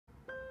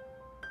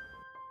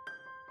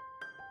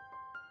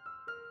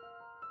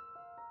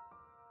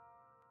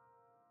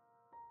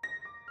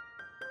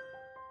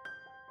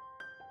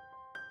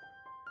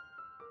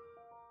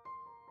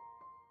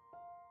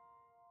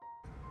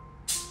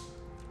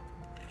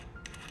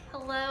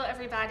Hello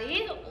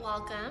everybody,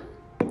 welcome.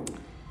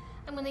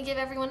 I'm going to give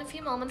everyone a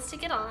few moments to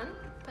get on,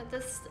 but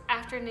this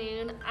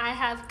afternoon I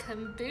have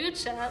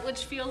kombucha,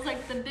 which feels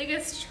like the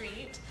biggest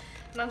treat,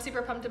 and I'm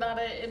super pumped about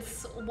it.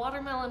 It's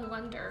watermelon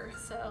wonder,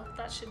 so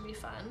that should be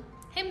fun.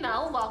 Hey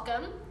Mel,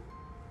 welcome.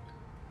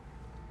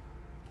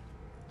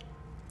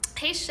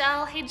 Hey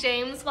Shell, hey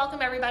James,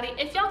 welcome everybody.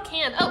 If y'all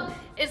can,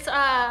 it's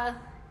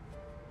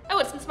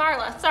Miss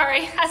Marla,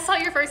 sorry, I saw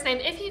your first name.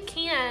 If you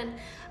can,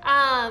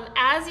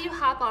 as you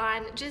hop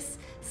on, just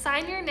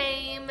sign your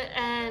name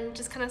and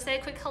just kind of say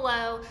a quick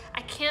hello.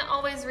 I can't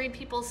always read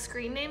people's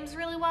screen names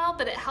really well,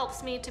 but it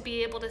helps me to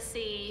be able to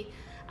see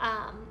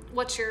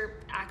what your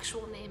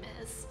actual name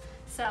is.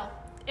 So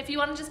if you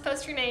want to just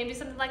post your name, do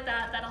something like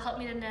that, that'll help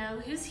me to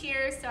know who's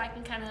here so I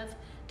can kind of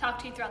talk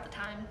to you throughout the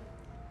time.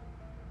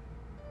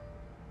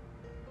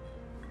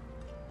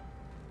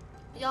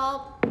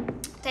 Y'all,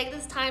 take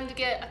this time to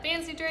get a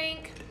fancy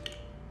drink,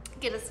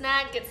 get a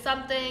snack, get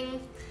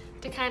something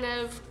to kind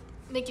of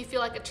make you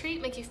feel like a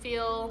treat, make you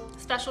feel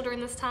special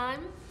during this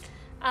time.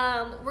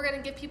 We're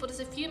gonna give people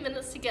just a few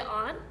minutes to get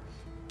on,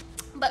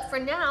 but for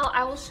now,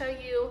 I will show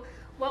you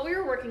what we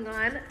were working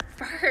on.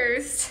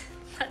 First,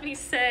 let me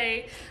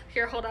say,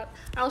 here, hold up.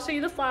 I'll show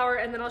you the flower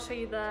and then I'll show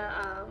you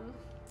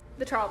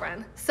the trial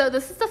run. So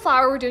this is the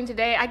flower we're doing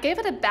today. I gave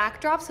it a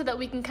backdrop so that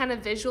we can kind of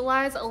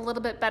visualize a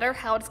little bit better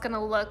how it's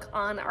gonna look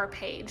on our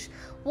page.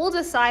 We'll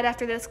decide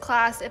after this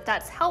class if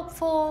that's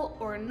helpful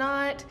or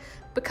not.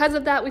 Because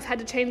of that, we've had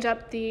to change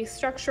up the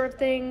structure of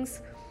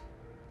things.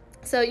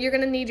 So you're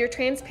gonna need your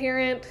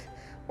transparent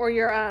or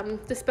your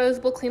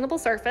disposable cleanable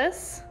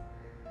surface.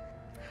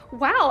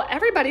 Wow,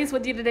 everybody's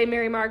with you today,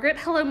 Mary Margaret.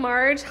 Hello,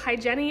 Marge. Hi,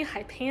 Jenny.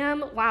 Hi,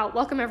 Pam. Wow,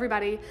 welcome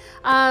everybody.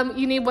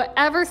 You need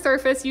whatever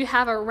surface you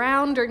have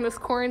around during this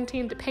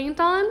quarantine to paint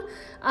on.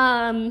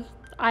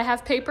 I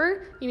have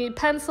paper. You need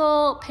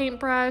pencil,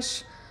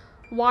 paintbrush,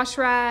 wash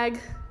rag,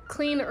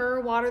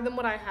 cleaner water than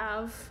what I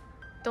have.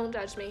 Don't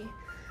judge me.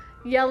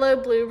 Yellow,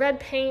 blue, red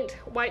paint,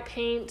 white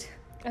paint,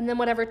 and then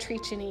whatever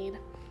treat you need.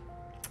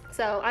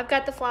 So I've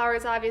got the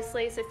flowers,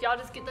 obviously, so if y'all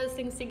just get those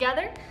things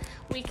together,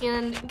 we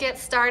can get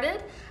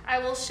started. I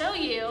will show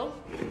you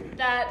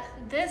that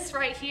this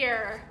right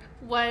here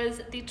was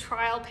the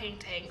trial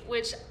painting,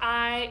 which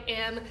I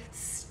am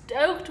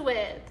stoked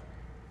with.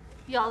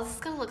 Y'all, this is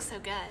gonna look so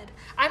good.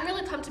 I'm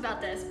really pumped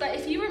about this, but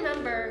if you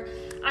remember,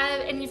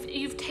 and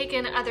you've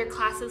taken other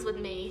classes with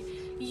me,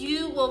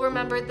 you will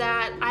remember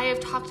that I have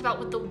talked about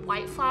with the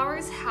white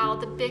flowers how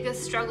the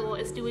biggest struggle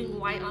is doing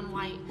white on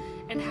white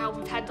and how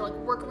we've had to like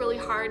work really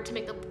hard to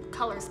make the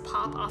colors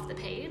pop off the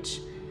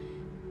page.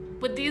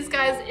 With these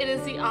guys, it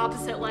is the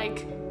opposite.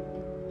 Like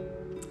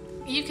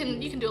you can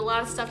do a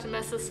lot of stuff to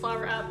mess this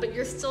flower up, but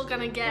you're still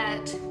gonna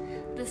get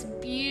this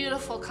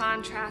beautiful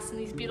contrast and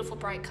these beautiful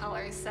bright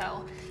colors.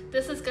 So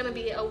this is gonna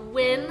be a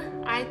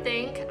win, I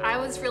think. I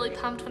was really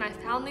pumped when I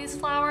found these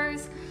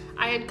flowers.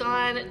 I had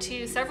gone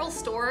to several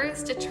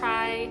stores to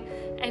try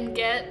and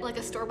get like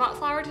a store-bought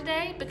flower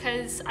today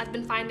because I've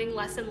been finding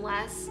less and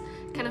less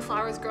kind of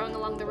flowers growing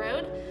along the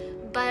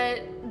road.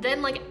 But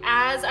then like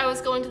as I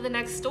was going to the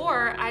next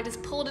store, I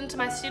just pulled into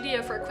my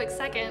studio for a quick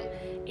second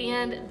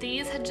and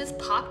these had just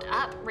popped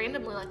up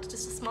randomly, like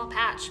just a small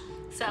patch.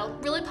 So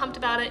really pumped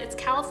about it. It's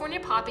California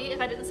Poppy,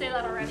 if I didn't say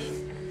that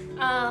already.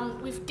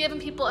 We've given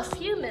people a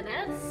few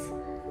minutes.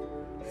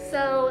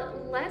 So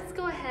let's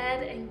go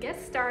ahead and get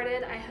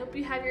started. I hope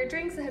you have your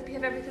drinks. I hope you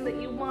have everything that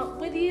you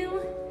want with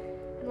you.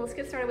 And let's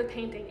get started with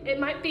painting. It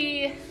might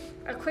be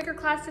a quicker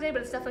class today,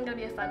 but it's definitely gonna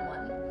be a fun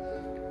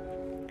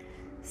one.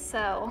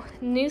 So,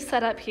 new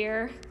setup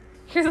here.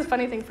 Here's a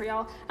funny thing for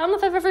y'all. I don't know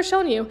if I've ever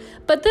shown you,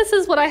 but this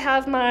is what I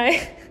have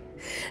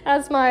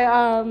as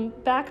my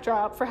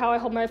backdrop for how I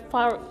hold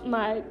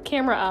my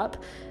camera up.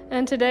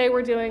 And today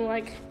we're doing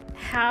like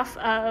half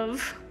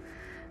of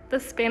the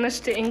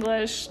Spanish to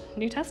English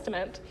New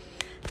Testament,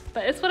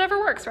 but it's whatever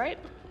works, right?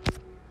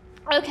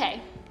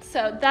 Okay,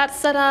 so that's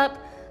set up.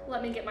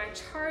 Let me get my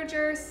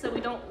charger so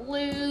we don't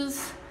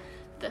lose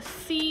the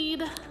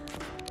feed.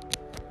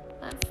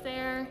 That's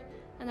there.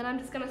 And then I'm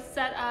just gonna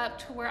set up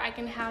to where I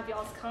can have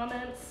y'all's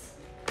comments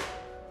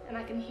and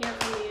I can hear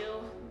from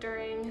you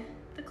during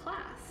the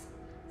class.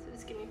 So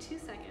just give me 2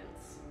 seconds.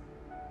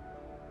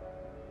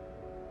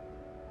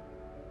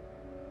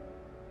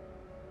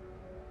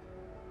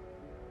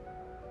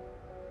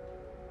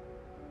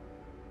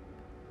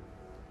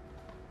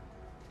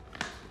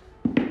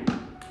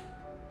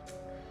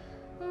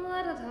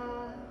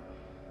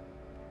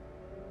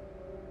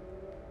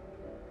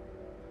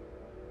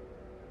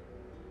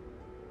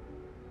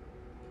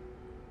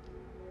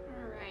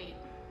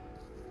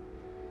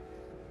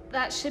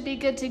 That should be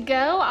good to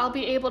go. I'll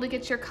be able to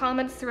get your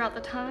comments throughout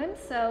the time,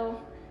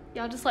 so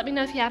y'all just let me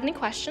know if you have any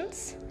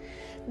questions.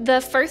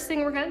 The first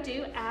thing we're gonna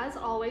do, as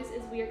always,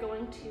 is we are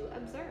going to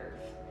observe.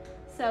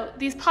 So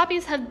these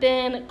poppies have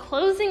been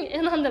closing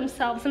in on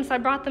themselves since I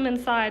brought them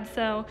inside,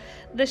 so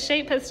the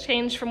shape has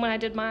changed from when I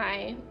did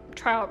my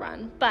trial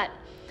run. But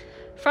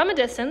from a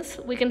distance,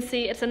 we can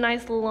see it's a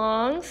nice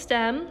long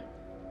stem.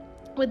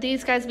 With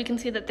these guys, we can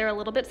see that they're a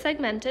little bit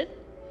segmented.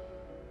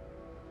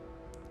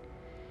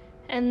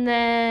 And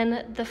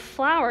then the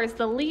flowers,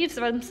 the leaves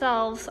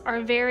themselves are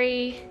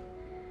very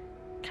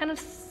kind of,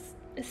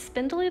 is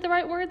spindly the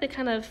right word? They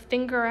kind of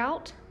finger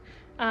out,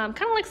 kind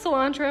of like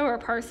cilantro or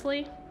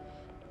parsley.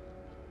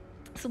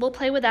 So we'll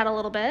play with that a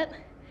little bit.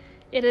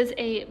 It is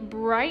a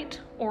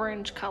bright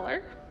orange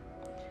color.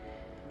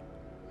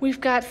 We've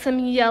got some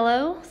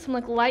yellow, some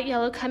like light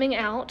yellow coming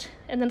out,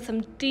 and then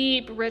some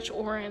deep, rich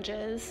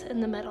oranges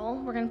in the middle.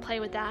 We're gonna play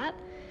with that.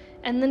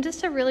 And then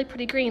just a really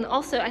pretty green.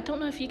 Also, I don't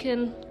know if you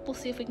can, we'll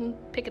see if we can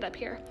pick it up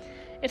here.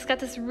 It's got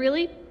this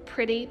really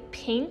pretty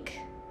pink,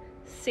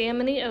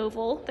 salmony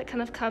oval that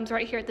kind of comes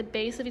right here at the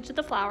base of each of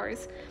the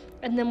flowers.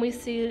 And then we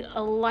see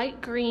a light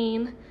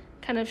green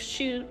kind of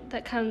shoot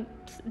that comes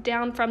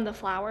down from the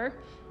flower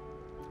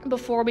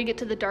before we get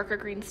to the darker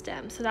green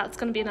stem. So that's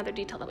gonna be another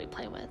detail that we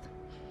play with.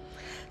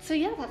 So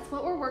yeah, that's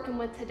what we're working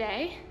with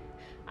today.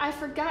 I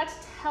forgot to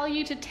tell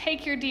you to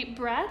take your deep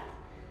breath,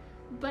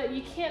 but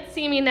you can't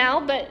see me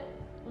now, but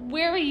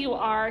where you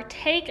are,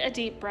 take a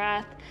deep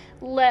breath.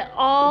 Let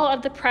all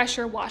of the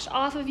pressure wash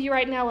off of you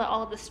right now. Let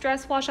all of the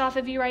stress wash off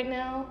of you right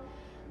now.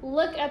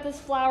 Look at this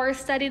flower,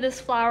 study this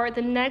flower.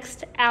 The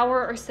next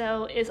hour or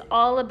so is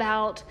all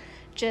about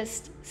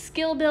just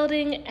skill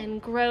building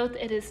and growth.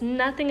 It is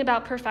nothing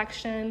about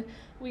perfection.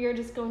 We are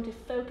just going to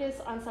focus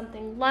on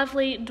something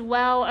lovely,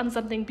 dwell on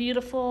something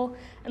beautiful,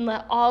 and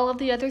let all of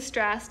the other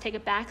stress take a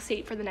back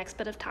seat for the next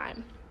bit of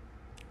time.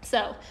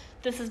 So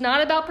this is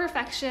not about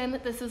perfection.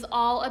 This is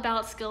all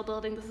about skill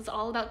building. This is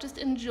all about just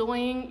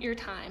enjoying your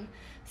time.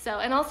 So,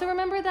 and also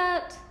remember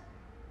that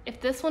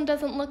if this one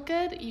doesn't look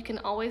good, you can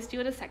always do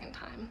it a second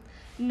time.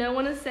 No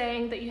one is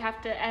saying that you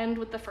have to end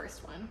with the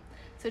first one.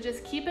 So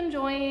just keep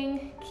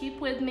enjoying, keep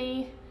with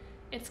me.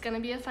 It's gonna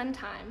be a fun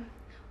time.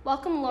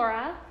 Welcome,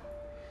 Laura.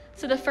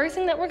 So the first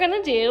thing that we're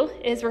gonna do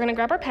is we're gonna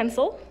grab our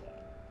pencil,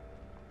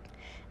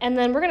 and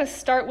then we're gonna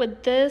start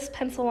with this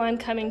pencil line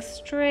coming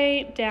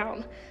straight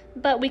down.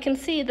 But we can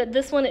see that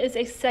this one is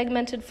a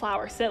segmented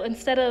flower. So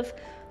instead of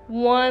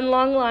one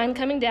long line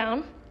coming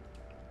down,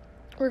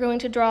 we're going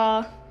to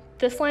draw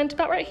this line to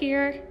about right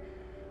here.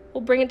 We'll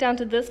bring it down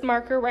to this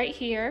marker right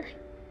here,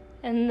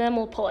 and then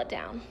we'll pull it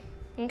down,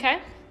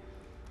 okay?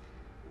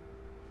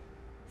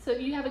 So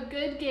you have a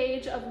good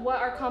gauge of what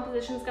our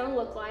composition is gonna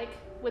look like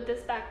with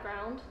this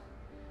background.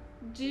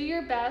 Do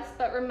your best,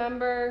 but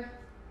remember,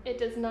 it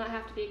does not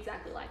have to be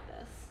exactly like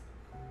this.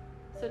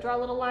 So draw a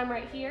little line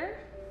right here,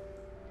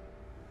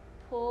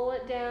 pull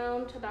it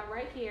down to about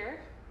right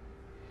here.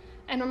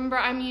 And remember,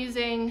 I'm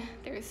using,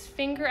 there's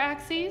finger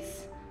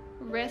axes,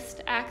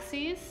 wrist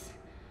axes,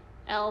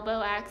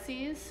 elbow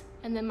axes,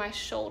 and then my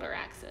shoulder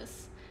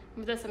axis.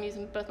 Remember this, I'm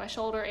using both my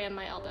shoulder and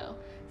my elbow.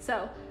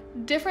 So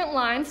different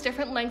lines,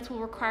 different lengths will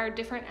require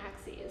different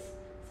axes.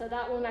 So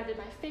that one I did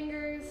my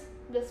fingers,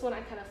 this one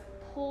I kind of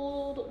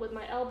pulled with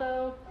my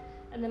elbow,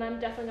 and then I'm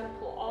definitely gonna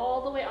pull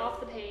all the way off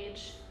the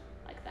page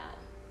like that.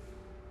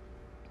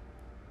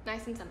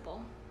 Nice and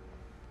simple.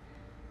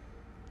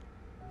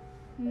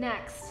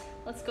 Next,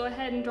 let's go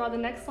ahead and draw the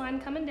next line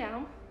coming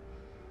down.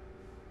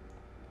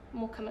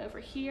 And we'll come over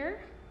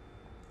here,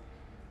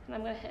 and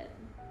I'm gonna hit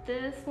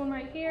this one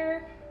right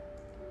here,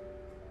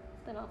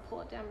 then I'll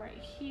pull it down right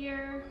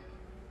here,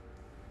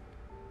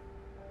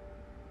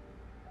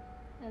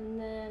 and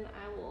then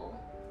I will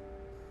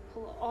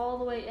pull it all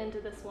the way into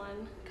this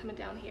one coming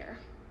down here.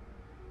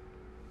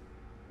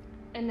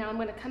 And now I'm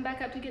gonna come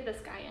back up to get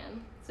this guy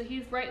in. So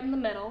he's right in the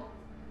middle,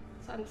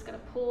 so I'm just gonna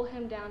pull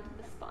him down to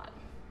this spot.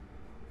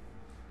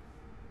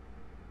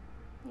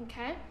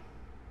 Okay?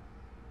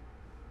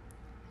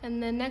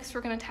 And then next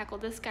we're gonna tackle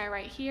this guy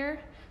right here.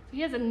 So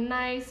he has a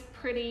nice,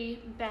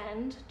 pretty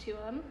bend to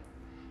him.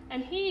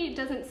 And he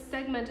doesn't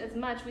segment as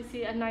much. We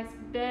see a nice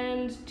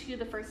bend to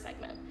the first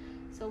segment.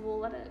 So we'll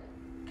let it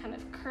kind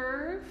of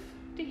curve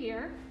to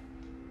here,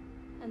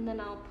 and then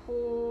I'll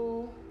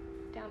pull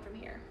down from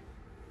here.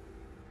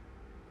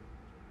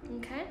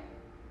 Okay?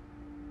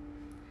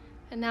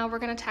 And now we're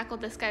gonna tackle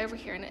this guy over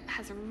here, and it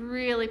has a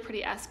really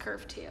pretty S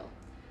curve too.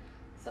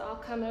 So I'll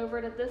come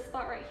over to this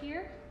spot right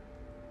here,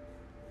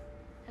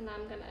 and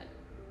I'm gonna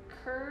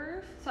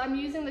curve. So I'm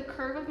using the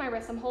curve of my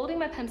wrist. I'm holding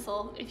my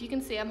pencil. If you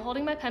can see, I'm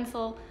holding my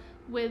pencil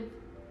with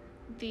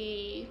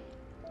the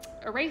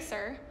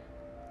eraser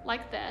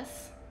like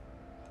this,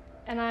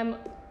 and I'm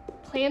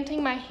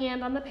planting my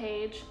hand on the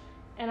page,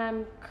 and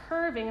I'm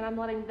curving, and I'm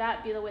letting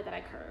that be the way that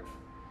I curve.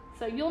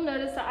 So you'll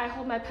notice that I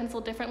hold my pencil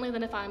differently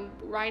than if I'm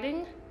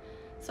writing.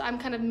 So I'm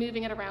kind of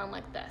moving it around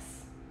like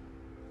this.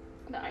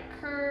 That I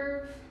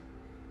curve,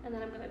 and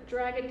then I'm gonna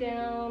drag it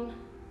down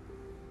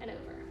and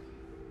over.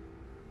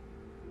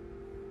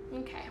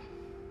 Okay.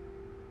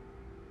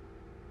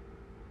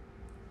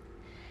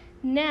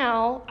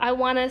 Now I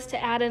want us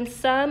to add in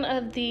some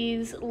of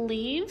these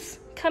leaves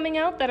coming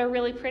out that are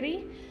really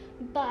pretty,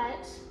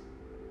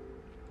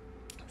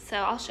 so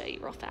I'll show you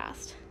real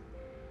fast.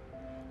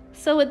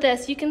 So with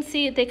this, you can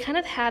see they kind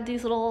of have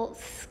these little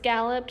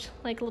scalloped,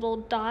 like little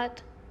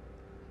dot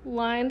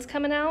lines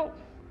coming out.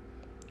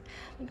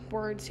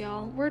 Words,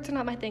 y'all. Words are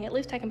not my thing. At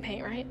least I can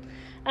paint, right?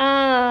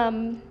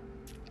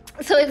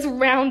 So it's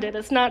rounded,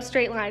 it's not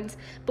straight lines.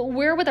 But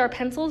with our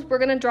pencils, we're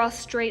gonna draw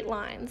straight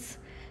lines.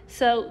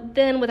 So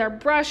then with our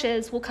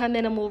brushes, we'll come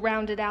in and we'll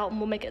round it out and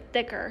we'll make it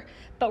thicker.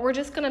 But we're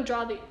just gonna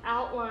draw the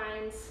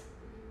outlines,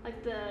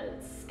 like the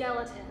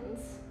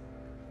skeletons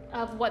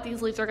of what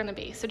these leaves are gonna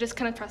be. So just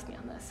kind of trust me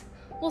on this.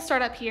 We'll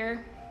start up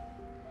here.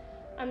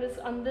 I'm just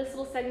on this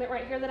little segment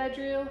right here that I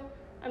drew,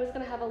 I'm just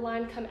gonna have a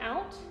line come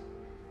out,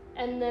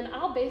 and then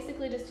I'll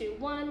basically just do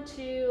 1,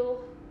 2,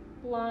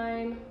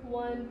 line,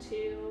 1,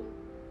 2,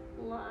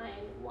 line,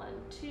 1,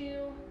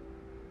 2,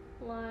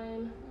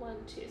 line, 1,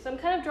 2. So I'm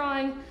kind of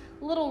drawing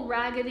little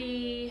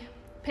raggedy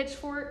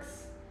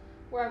pitchforks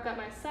where I've got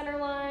my center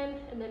line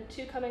and then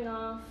 2 coming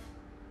off,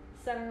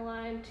 center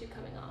line, 2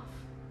 coming off.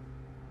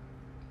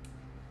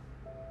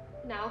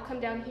 Now I'll come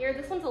down here.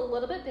 This one's a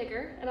little bit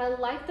bigger, and I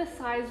like the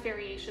size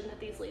variation that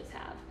these leaves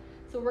have.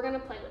 So we're gonna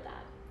play with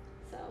that.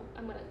 So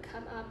I'm gonna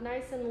come up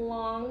nice and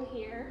long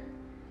here.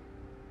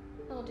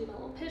 I'll do my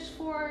little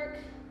pitchfork,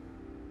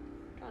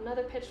 draw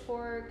another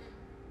pitchfork,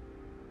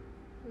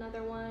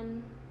 another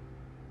one,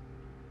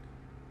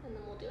 and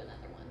then we'll do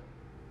another one.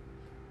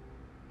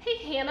 Hey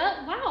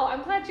Hannah, wow,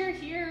 I'm glad you're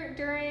here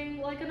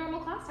during like a normal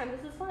class time.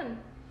 This is fun.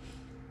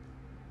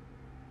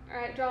 All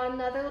right, draw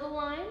another little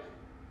line.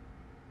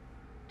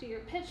 Do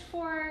your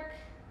pitchfork,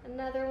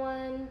 another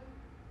one,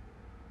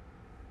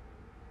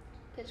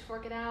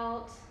 pitchfork it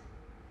out.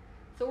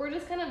 So we're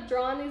just kind of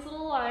drawing these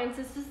little lines.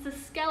 This is the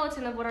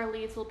skeleton of what our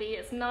leaves will be.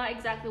 It's not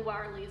exactly what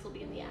our leaves will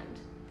be in the end.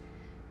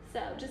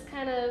 So just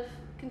kind of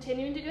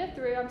continuing to go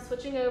through. I'm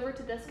switching over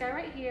to this guy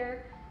right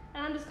here,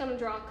 and I'm just gonna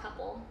draw a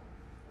couple,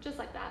 just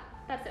like that.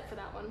 That's it for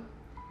that one.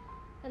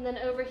 And then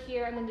over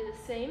here, I'm gonna do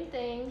the same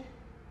thing.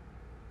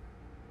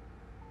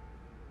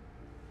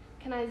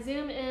 Can I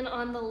zoom in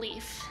on the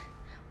leaf?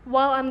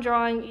 While I'm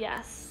drawing,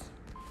 yes.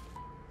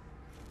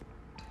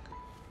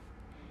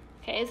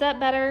 Okay, is that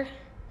better,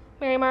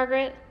 Mary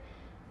Margaret?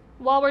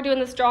 While we're doing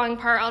this drawing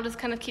part, I'll just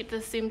kind of keep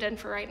this zoomed in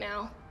for right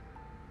now.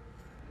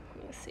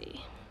 Let me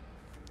see.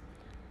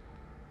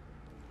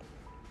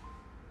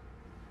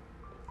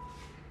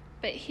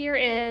 But here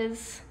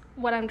is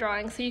what I'm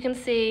drawing. So you can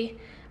see,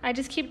 I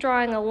just keep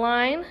drawing a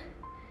line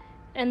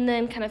and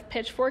then kind of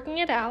pitchforking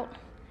it out,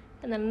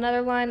 and then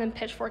another line and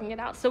pitchforking it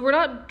out. So we're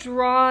not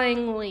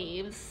drawing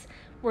leaves.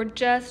 We're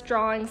just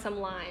drawing some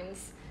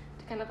lines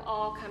to kind of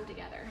all come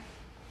together.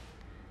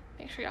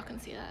 Make sure y'all can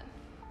see that.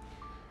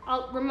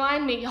 Y'all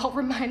remind me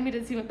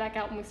to zoom it back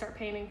out when we start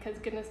painting, because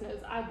goodness knows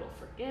I will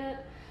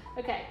forget.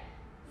 Okay,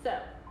 so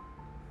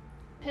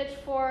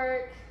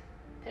pitchfork,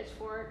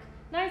 pitchfork,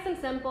 nice and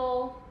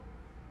simple.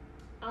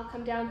 I'll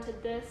come down to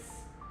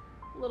this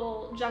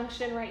little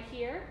junction right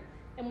here,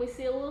 and we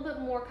see a little bit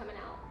more coming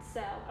out.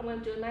 So I'm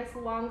gonna do a nice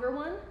longer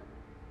one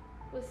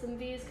with some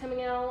V's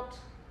coming out.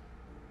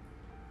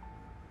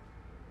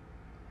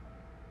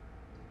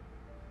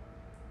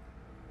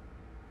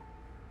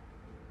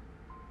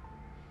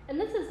 And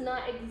this is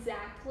not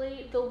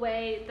exactly the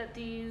way that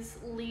these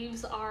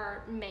leaves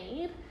are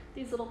made,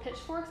 these little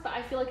pitchforks, but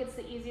I feel like it's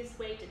the easiest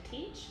way to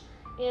teach.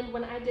 And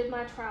when I did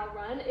my trial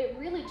run, it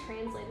really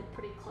translated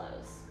pretty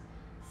close.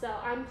 So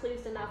I'm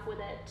pleased enough with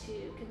it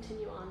to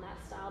continue on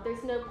that style.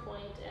 There's no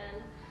point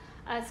in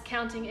us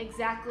counting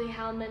exactly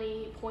how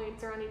many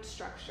points are on each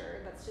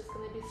structure. That's just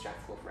gonna be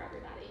stressful for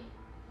everybody.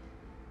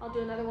 I'll do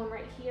another one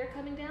right here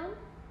coming down.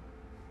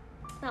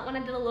 That one I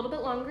did a little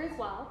bit longer as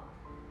well.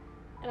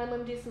 And I'm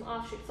gonna do some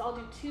offshoots. So I'll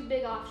do 2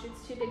 big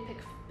offshoots, 2 big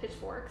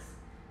pitchforks,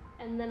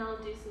 and then I'll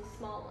do some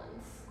small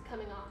ones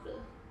coming off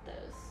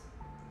those.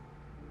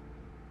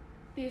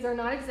 These are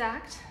not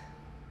exact.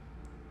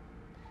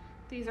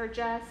 These are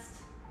just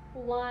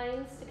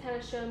lines to kind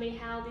of show me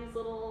how these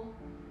little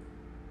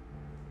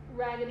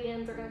raggedy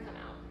ends are gonna come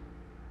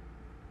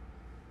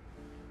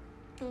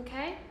out.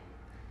 Okay,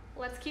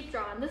 let's keep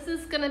drawing. This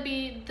is gonna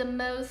be the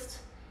most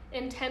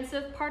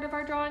intensive part of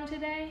our drawing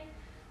today.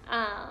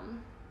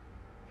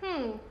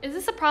 Is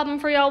this a problem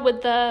for y'all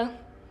with the,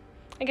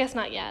 I guess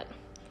not yet.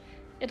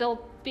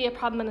 It'll be a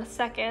problem in a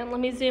second. Let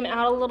me zoom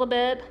out a little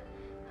bit.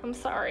 I'm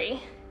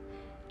sorry.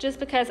 Just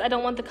because I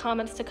don't want the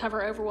comments to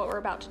cover over what we're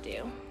about to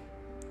do.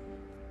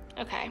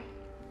 Okay,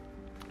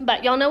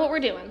 but y'all know what we're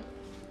doing.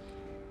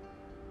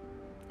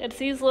 It's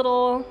these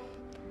little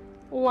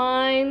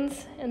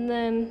lines and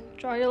then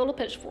draw your little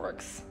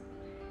pitchforks.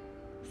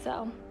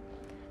 So,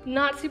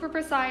 not super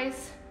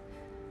precise.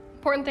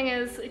 Important thing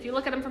is, if you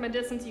look at them from a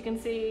distance, you can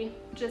see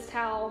just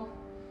how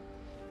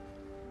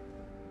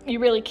you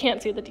really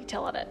can't see the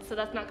detail of it, so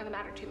that's not gonna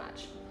matter too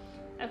much.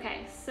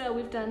 Okay, so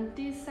we've done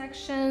these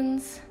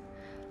sections.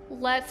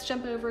 Let's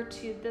jump over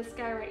to this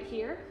guy right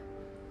here,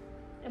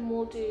 and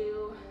we'll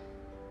do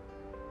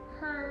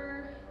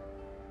her,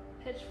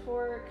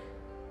 pitchfork,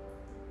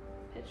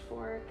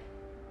 pitchfork,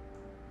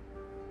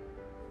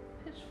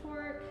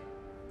 pitchfork.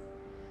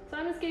 So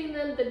I'm just getting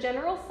them the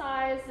general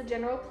size, the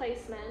general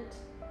placement,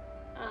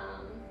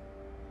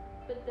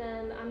 but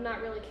then I'm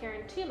not really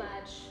caring too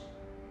much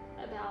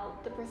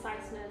about the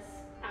preciseness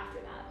after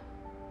that.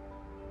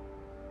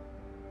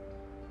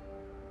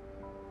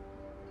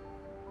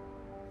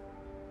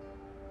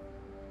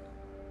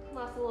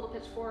 Lots of little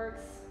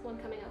pitchforks, one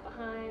coming up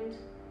behind.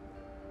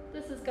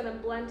 This is gonna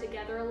blend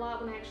together a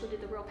lot when I actually do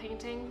the real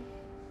painting.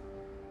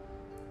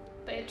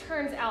 But it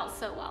turns out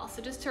so well.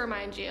 So just to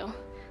remind you,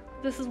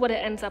 this is what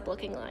it ends up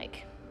looking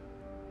like.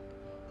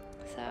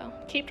 So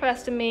keep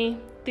trusting me.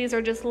 These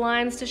are just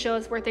lines to show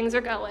us where things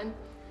are going.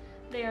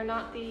 They are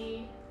not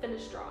the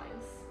finished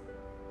drawings.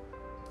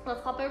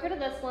 Let's hop over to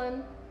this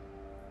one.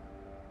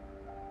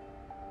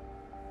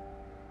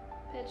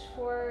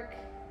 Pitchfork.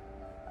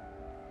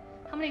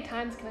 How many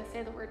times can I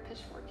say the word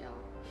pitchfork,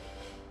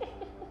 y'all?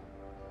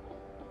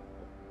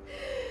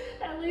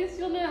 At least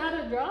you'll know how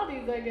to draw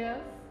these, I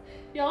guess.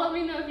 Y'all let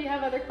me know if you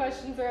have other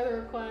questions or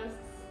other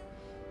requests.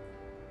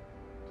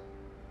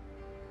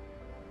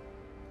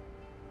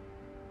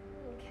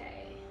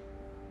 Okay.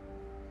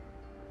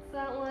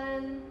 That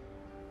one.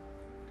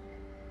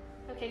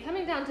 Okay,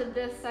 coming down to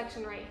this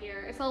section right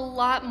here, it's a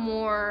lot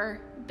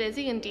more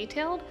busy and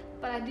detailed,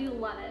 but I do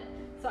love it.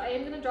 So I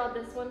am gonna draw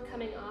this one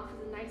coming off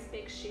as a nice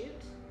big shoot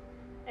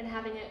and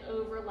having it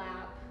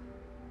overlap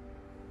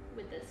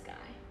with this guy.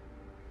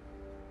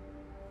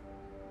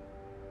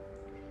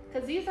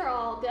 Because these are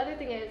all, the other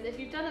thing is, if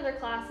you've done other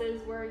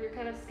classes where you're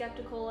kind of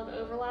skeptical of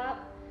overlap,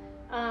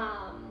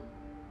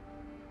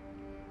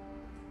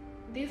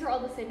 these are all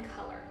the same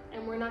color,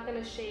 and we're not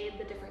gonna shade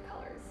the different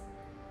colors.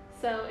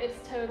 So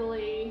it's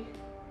totally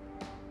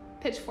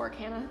pitchfork,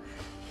 Hannah.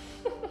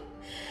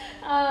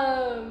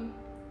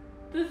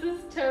 This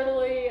is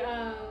totally,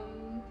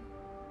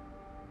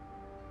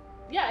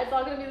 yeah, it's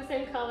all gonna be the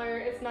same color.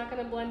 It's not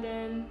gonna blend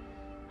in.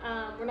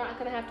 We're not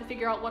gonna have to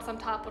figure out what's on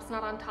top, what's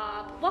not on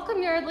top.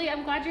 Welcome, Yardley,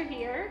 I'm glad you're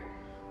here.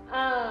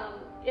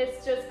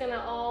 It's just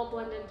gonna all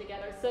blend in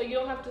together. So you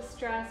don't have to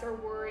stress or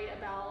worry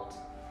about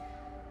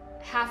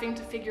having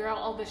to figure out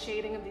all the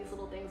shading of these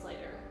little things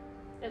later.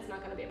 It's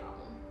not gonna be a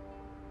problem.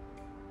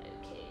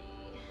 Okay.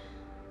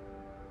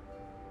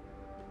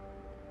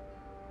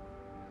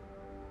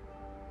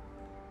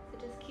 So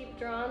just keep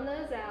drawing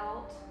those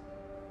out,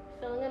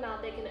 filling them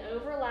out. They can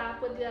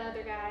overlap with the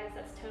other guys,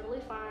 that's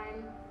totally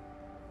fine.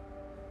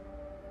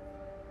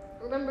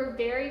 Remember,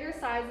 vary your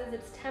sizes.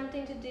 It's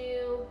tempting to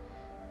do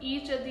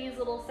each of these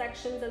little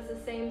sections as the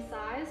same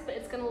size, but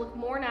it's gonna look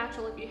more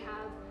natural if you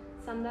have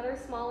some that are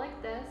small like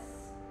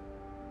this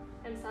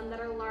and some that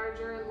are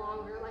larger and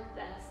longer like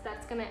this.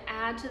 That's gonna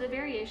add to the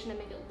variation and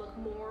make it look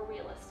more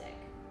realistic.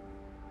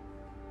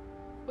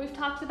 We've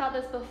talked about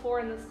this before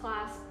in this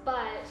class,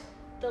 but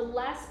the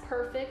less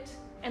perfect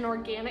an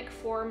organic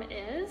form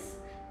is,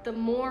 the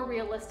more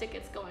realistic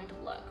it's going to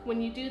look.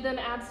 When you do them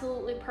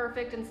absolutely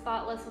perfect and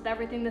spotless with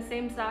everything the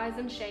same size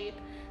and shape,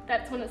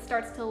 that's when it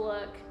starts to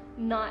look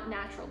not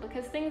natural,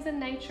 because things in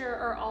nature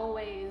are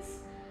always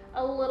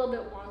a little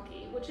bit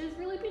wonky, which is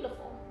really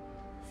beautiful.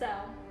 So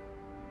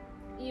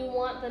you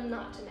want them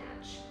not to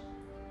match.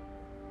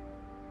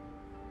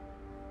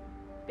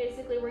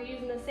 Basically, we're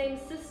using the same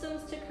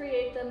systems to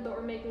create them, but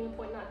we're making a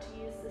point not to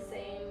use the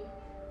same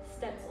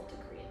stencil to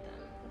create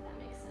them, if that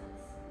makes sense.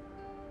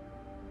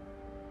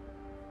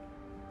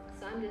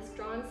 So I'm just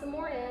drawing some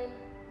more in.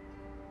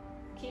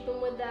 Keep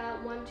them with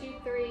that 1, 2,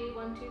 3,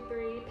 1, 2,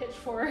 3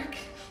 pitchfork.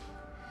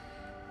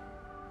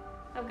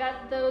 I've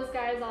got those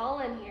guys all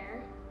in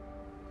here.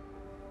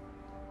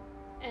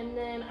 And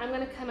then I'm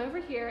gonna come over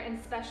here and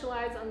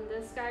specialize on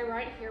this guy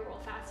right here real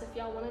fast if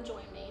y'all wanna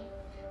join me,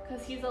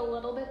 because he's a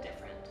little bit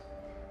different.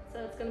 So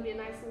it's gonna be a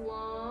nice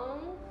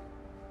long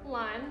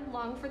line,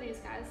 long for these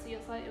guys. So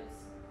you'll see it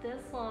was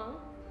this long.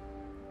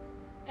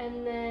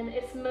 And then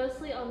it's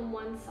mostly on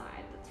one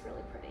side that's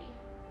really pretty.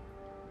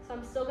 So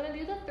I'm still gonna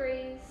do the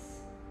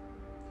 3s,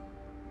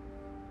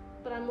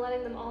 but I'm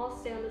letting them all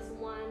stay on this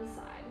one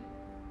side.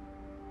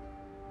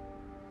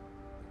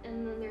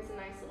 And then there's a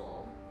nice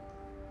little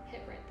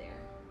hit right there.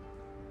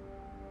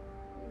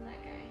 And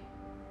that guy.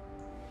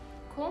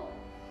 Cool?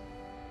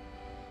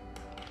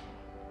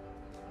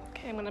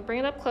 Okay, I'm gonna bring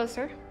it up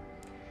closer.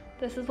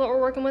 This is what we're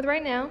working with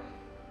right now.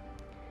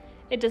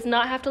 It does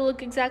not have to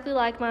look exactly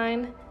like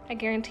mine. I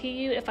guarantee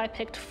you if I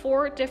picked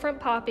 4 different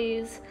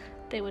poppies,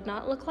 they would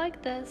not look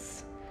like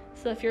this.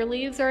 So if your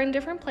leaves are in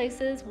different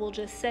places, we'll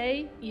just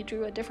say you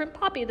drew a different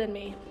poppy than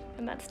me,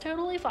 and that's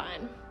totally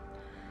fine.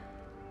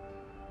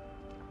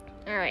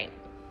 All right,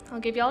 I'll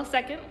give y'all a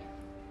second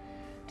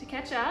to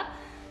catch up.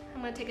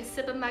 I'm gonna take a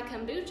sip of my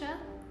kombucha.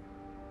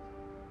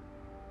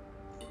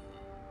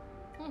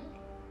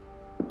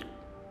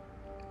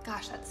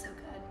 Gosh, that's so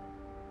good.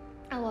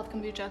 I love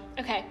kombucha.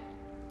 Okay,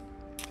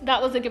 that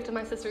was a gift of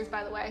my sister's,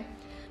 by the way.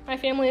 My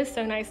family is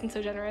so nice and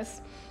so generous.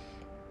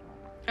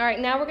 All right,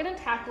 now we're gonna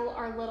tackle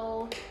our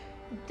little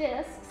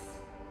discs.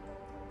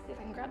 Let's see if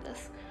I can grab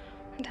this.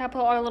 We're gonna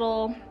tackle our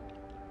little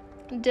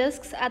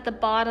discs at the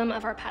bottom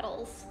of our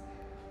petals,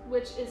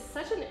 which is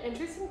such an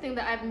interesting thing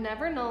that I've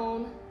never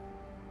known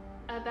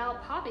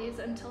about poppies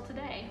until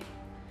today.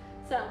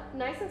 So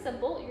nice and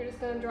simple, you're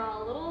just gonna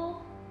draw a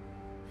little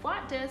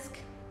flat disc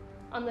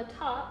on the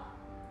top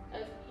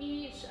of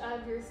each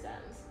of your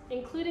stems,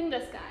 including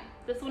this guy.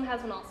 This one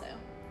has one also.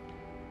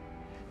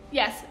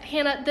 Yes,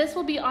 Hannah, this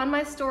will be on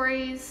my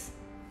stories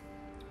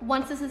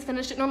Once this is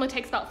finished, it normally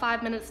takes about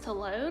 5 minutes to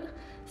load.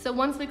 So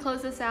once we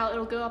close this out,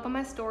 it'll go up on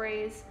my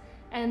stories,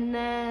 and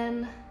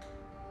then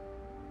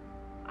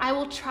I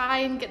will try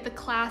and get the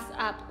class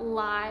up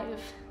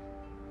live.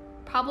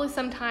 Probably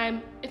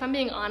sometime, if I'm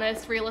being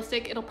honest,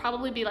 realistic, it'll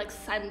probably be like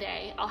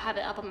Sunday. I'll have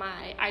it up on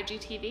my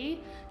IGTV,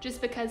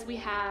 just because we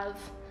have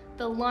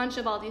the launch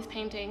of all these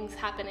paintings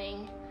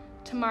happening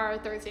tomorrow,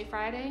 Thursday,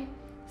 Friday.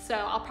 So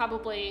I'll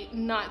probably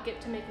not get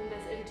to making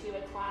this into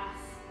a class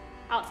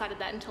outside of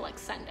that until like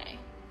Sunday.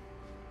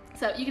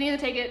 So you can either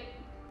take it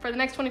for the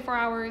next 24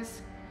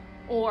 hours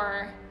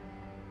or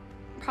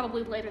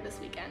probably later this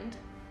weekend.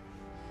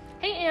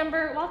 Hey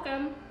Amber,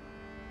 welcome.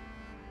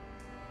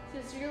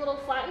 This is your little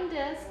flattened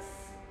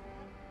discs,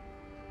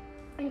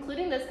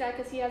 including this guy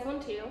because he has one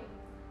too.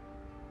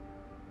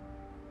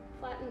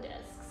 Flattened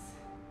discs.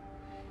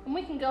 And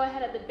we can go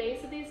ahead at the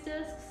base of these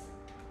discs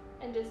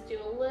and just do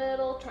a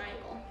little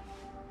triangle.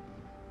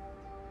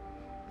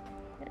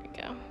 There we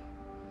go.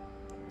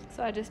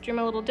 So I just drew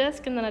my little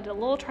disc and then I did a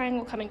little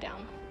triangle coming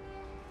down.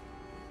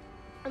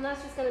 And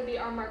that's just gonna be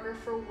our marker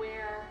for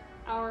where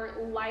our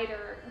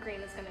lighter green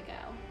is gonna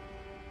go.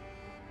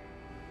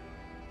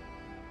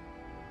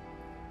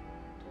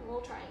 Do a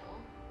little triangle.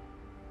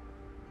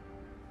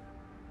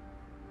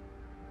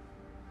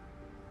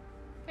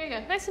 There you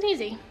go, nice and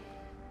easy.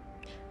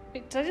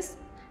 Wait, did I just,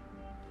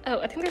 oh,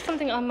 I think there's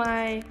something on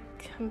my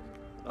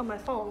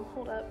phone,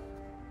 hold up.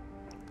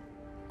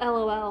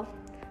 LOL.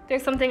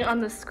 There's something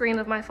on the screen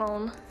of my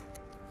phone.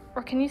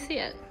 Or can you see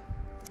it?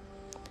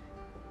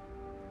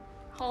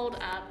 Hold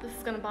up, this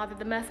is gonna bother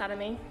the mess out of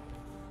me.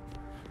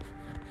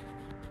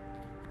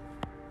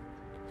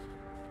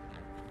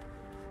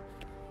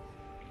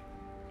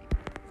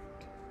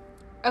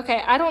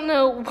 Okay, I don't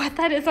know what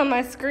that is on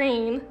my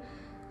screen.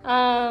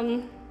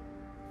 I'm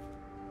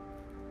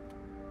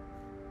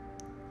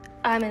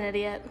an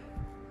idiot.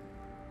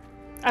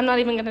 I'm not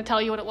even gonna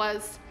tell you what it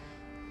was.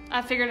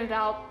 I figured it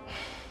out.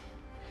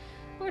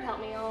 Lord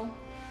help me, y'all.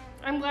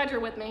 I'm glad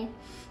you're with me.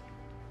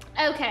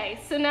 Okay,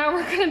 so now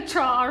we're gonna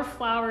draw our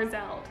flowers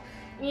out.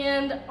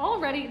 And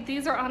already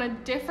these are on a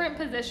different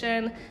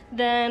position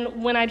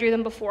than when I drew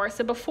them before.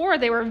 So before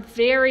they were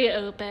very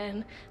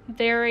open,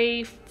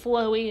 very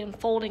flowy and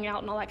folding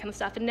out and all that kind of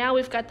stuff. And now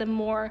we've got them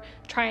more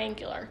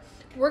triangular.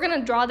 We're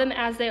gonna draw them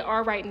as they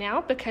are right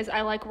now because I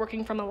like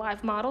working from a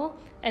live model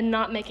and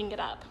not making it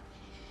up.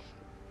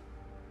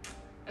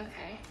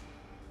 Okay.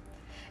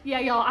 Yeah,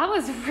 y'all, I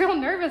was real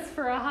nervous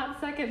for a hot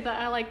second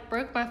that I like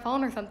broke my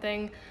phone or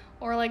something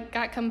or like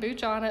got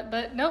kombucha on it,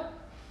 but nope.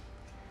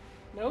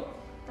 Nope.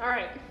 All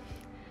right.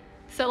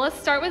 So let's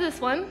start with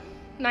this one.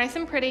 Nice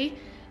and pretty.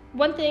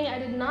 One thing I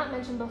did not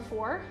mention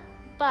before,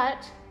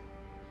 but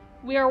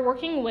we are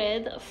working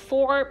with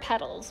 4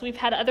 petals. We've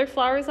had other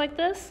flowers like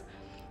this,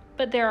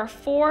 but there are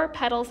 4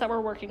 petals that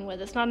we're working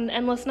with. It's not an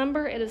endless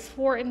number, it is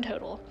 4 in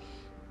total.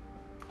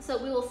 So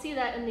we will see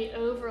that in the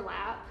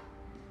overlap.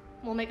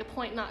 We'll make a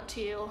point not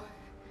to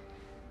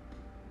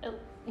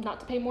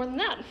pay more than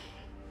that.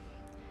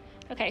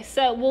 Okay,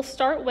 so we'll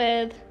start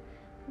with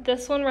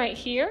this one right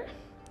here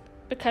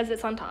because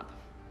it's on top.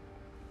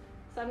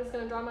 So I'm just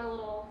gonna draw my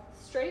little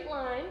straight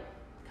line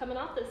coming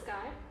off this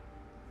guy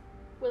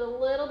with a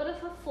little bit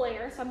of a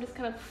flare. So I'm just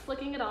kind of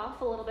flicking it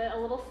off a little bit, a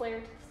little flare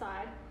to the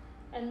side.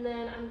 And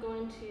then I'm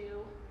going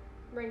to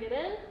bring it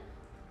in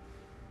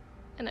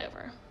and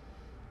over.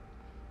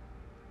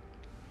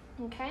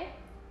 Okay,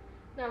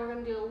 now we're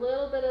gonna do a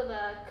little bit of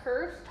a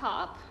curved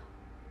top.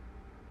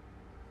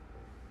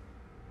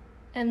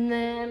 And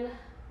then,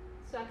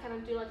 so I kind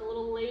of do like a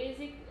little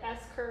lazy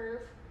S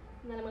curve,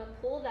 and then I'm gonna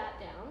pull that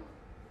down.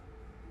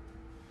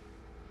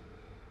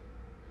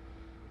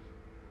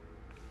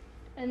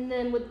 And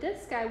then with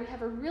this guy, we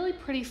have a really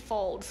pretty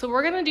fold. So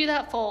we're gonna do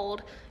that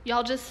fold.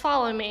 Y'all just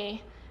follow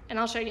me, and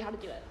I'll show you how to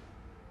do it.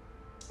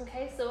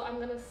 Okay, so I'm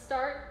gonna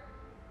start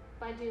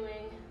by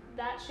doing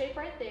that shape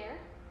right there.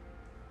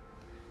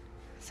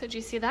 So do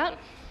you see that?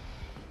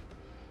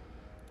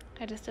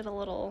 I just did a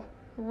little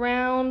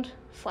round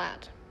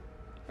flat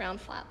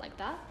like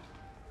that.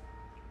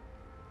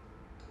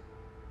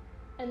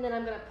 And then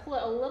I'm gonna pull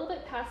it a little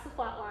bit past the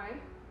flat line,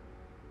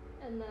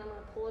 and then I'm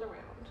gonna pull it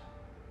around.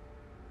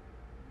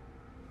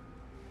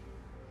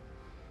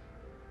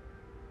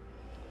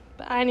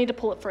 But I need to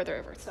pull it further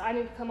over, so I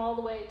need to come all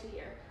the way to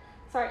here.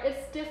 Sorry,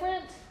 it's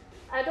different.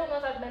 I don't know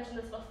if I've mentioned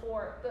this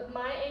before, but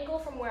my angle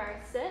from where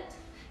I sit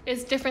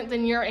is different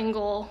than your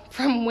angle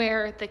from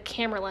where the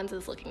camera lens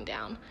is looking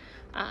down.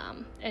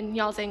 And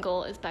y'all's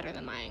angle is better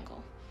than my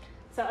angle.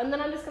 So, and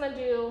then I'm just gonna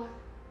do,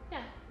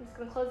 I'm just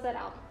gonna close that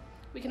out.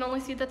 We can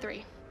only see the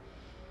 3.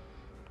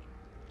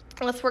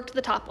 Let's work to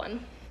the top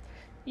one.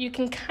 You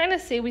can kind of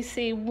see, we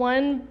see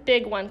one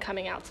big one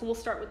coming out, so we'll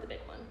start with the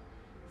big one.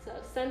 So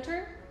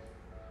center,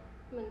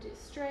 I'm gonna do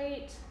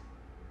straight,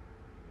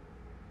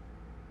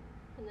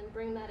 and then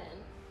bring that in.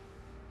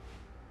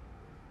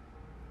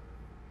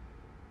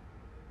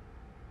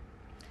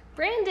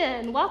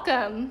 Brandon,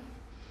 welcome.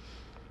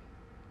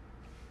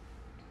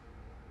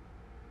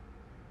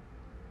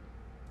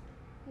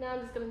 Now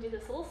I'm just gonna do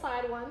this little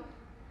side one.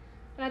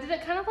 And I did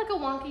it kind of like a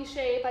wonky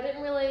shape. I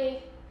didn't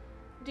really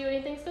do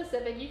anything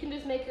specific. You can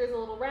just make yours a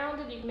little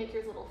rounded, you can make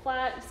yours a little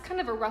flat. It's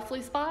kind of a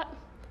roughly spot.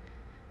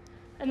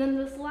 And then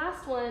this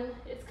last one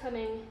is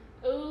coming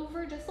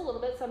over just a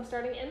little bit, so I'm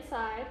starting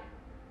inside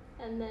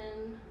and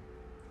then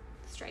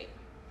straight.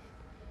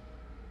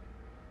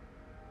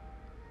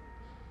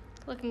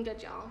 Looking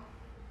good, y'all.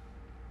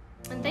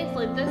 And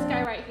thankfully this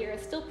guy right here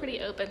is still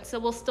pretty open, so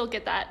we'll still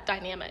get that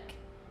dynamic.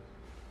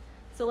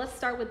 So let's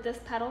start with this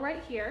petal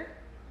right here.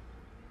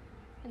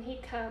 And he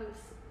comes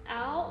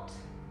out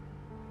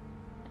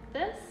like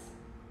this,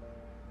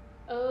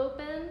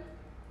 open,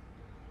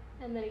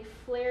 and then he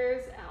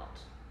flares out.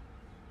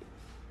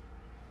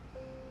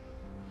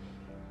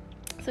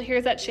 So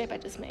here's that shape I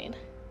just made.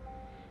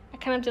 I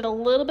kind of did a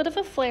little bit of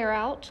a flare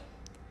out,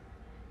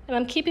 and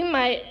I'm keeping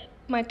my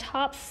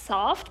top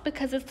soft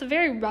because it's a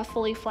very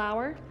ruffly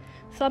flower,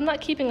 so I'm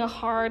not keeping a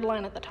hard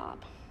line at the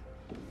top.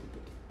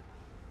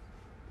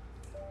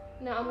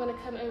 Now I'm gonna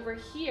come over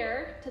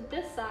here to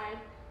this side,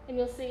 and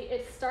you'll see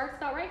it starts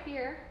about right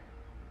here,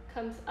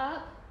 comes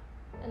up,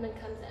 and then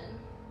comes in.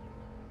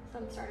 So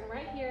I'm starting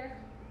right here,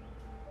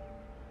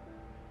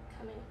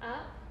 coming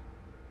up,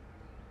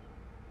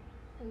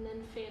 and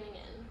then fanning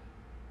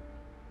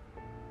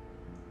in.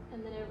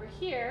 And then over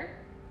here,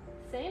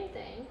 same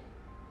thing.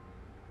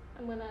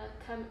 I'm gonna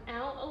come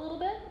out a little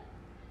bit,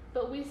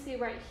 but we see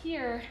right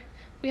here,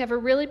 we have a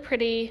really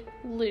pretty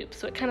loop,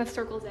 so it kind of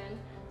circles in.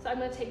 So I'm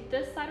gonna take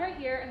this side right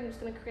here, and I'm just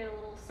gonna create a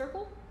little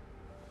circle,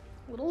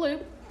 a little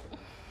loop.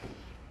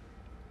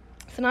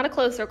 So not a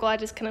closed circle, I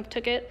just kind of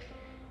took it,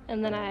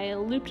 and then I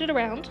looped it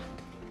around.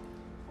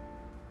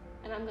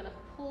 And I'm gonna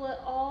pull it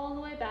all the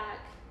way back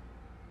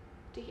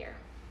to here.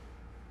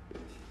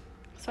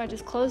 So I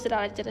just closed it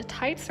out. I did a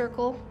tight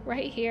circle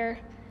right here,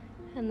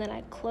 and then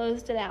I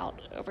closed it out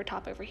over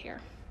top over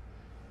here.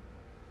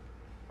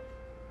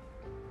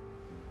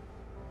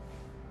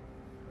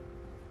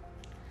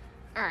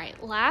 All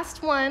right,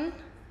 last one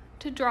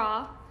to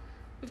draw.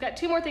 We've got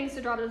two more things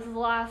to draw, but this is the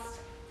last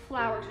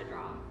flower to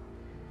draw.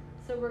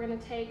 So we're gonna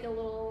take a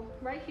little,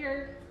 right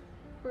here,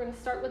 we're gonna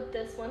start with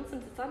this one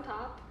since it's on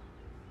top.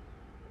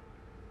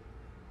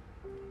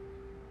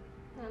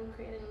 I'm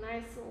creating a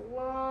nice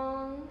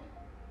long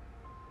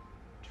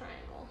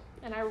triangle,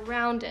 and I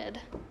rounded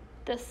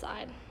this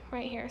side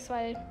right here. So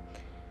I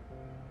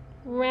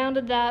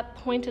rounded that,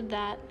 pointed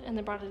that, and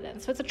then brought it in.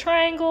 So it's a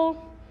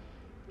triangle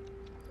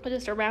with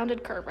just a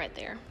rounded curve right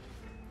there.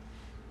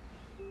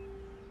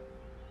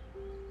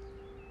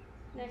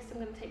 Next, I'm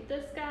gonna take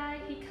this guy.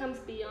 He comes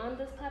beyond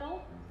this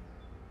petal.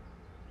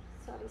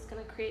 So I'm just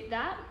gonna create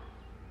that.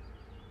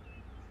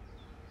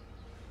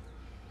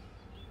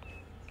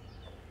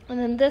 And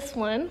then this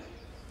one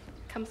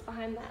comes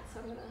behind that. So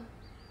I'm gonna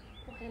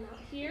pull him out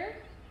here.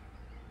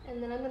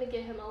 And then I'm gonna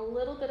give him a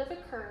little bit of a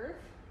curve.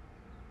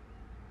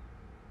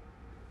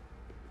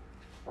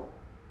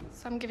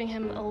 So I'm giving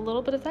him a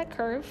little bit of that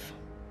curve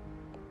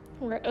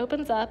where it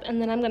opens up, and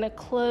then I'm gonna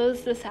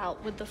close this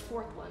out with the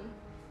fourth one.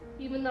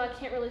 Even though I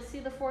can't really see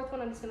the fourth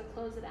one, I'm just gonna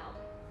close it out.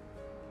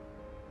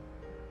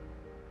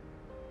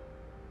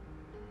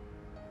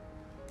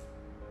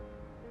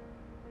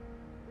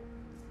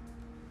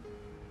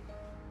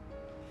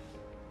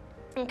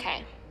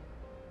 Okay.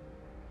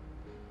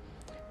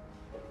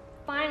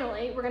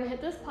 Finally, we're gonna hit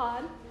this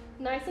pod.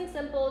 Nice and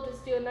simple,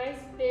 just do a nice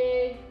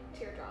big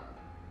teardrop.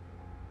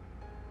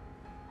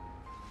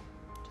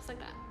 Just like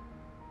that.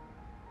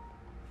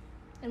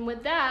 And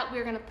with that,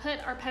 we're gonna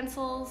put our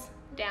pencils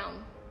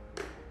down.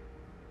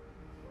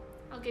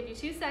 I'll give you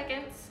 2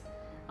 seconds.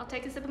 I'll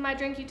take a sip of my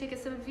drink, you take a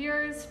sip of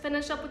yours,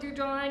 finish up with your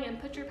drawing, and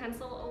put your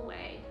pencil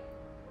away.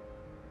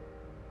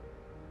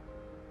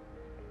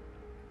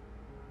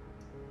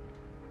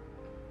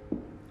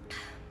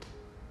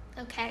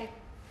 Okay,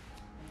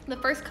 the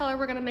first color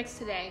we're gonna mix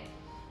today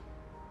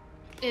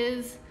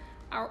is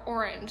our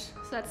orange.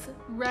 So that's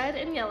red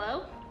and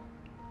yellow.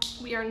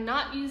 We are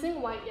not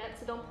using white yet,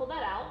 so don't pull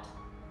that out.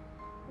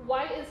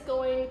 White is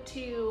going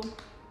to,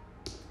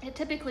 it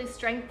typically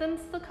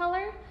strengthens the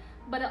color,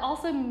 but it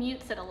also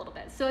mutes it a little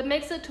bit. So it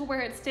makes it to where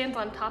it stands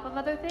on top of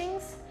other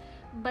things,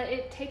 but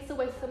it takes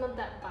away some of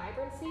that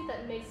vibrancy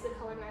that makes the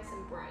color nice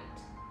and bright.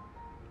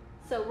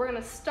 So we're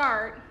gonna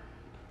start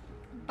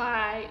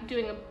by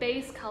doing a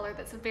base color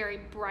that's a very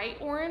bright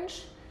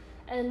orange,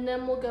 and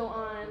then we'll go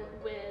on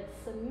with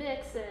some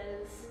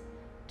mixes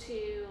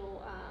to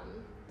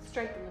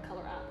strengthen the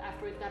color up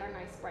after we've got our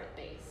nice bright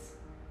base.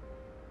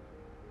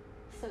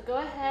 So go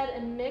ahead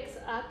and mix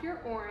up your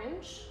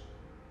orange.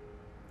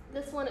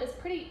 This one is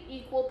pretty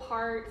equal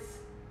parts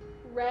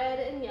red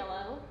and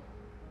yellow.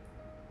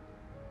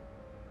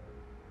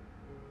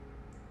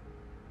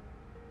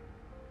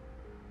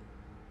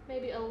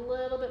 Maybe a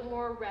little bit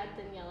more red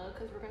than yellow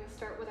because we're going to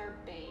start with our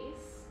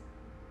base.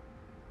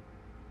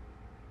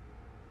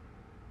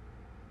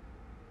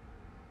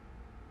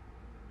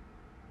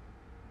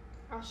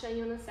 I'll show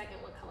you in a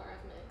second what color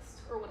I've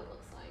mixed or what it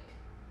looks like.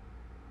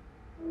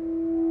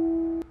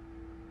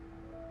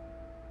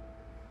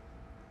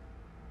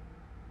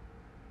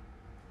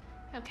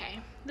 Okay,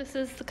 this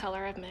is the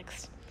color I've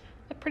mixed.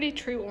 a pretty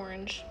true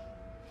orange.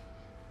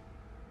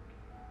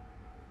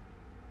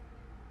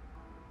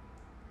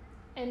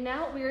 And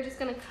now we are just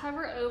going to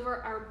cover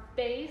over our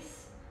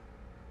base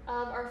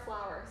of our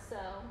flower. So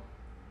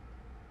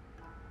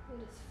I'm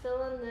just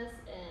filling this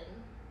in.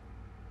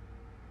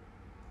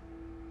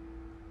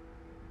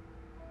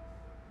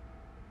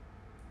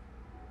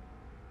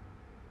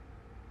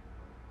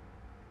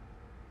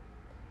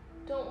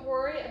 Don't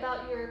worry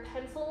about your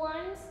pencil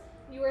lines.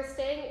 You are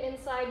staying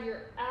inside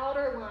your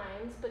outer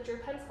lines, but your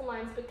pencil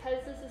lines,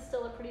 because this is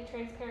still a pretty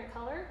transparent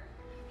color,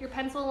 your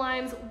pencil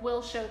lines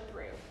will show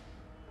through.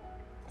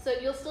 So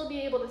you'll still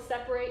be able to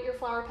separate your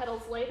flower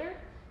petals later.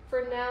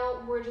 For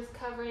now, we're just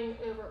covering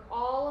over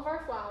all of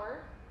our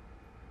flower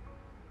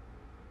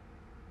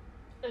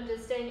and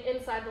just staying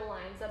inside the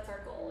lines. That's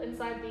our goal,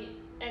 inside the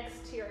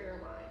exterior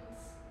lines.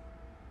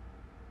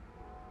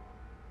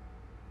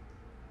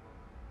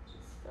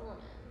 Just fill them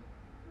in.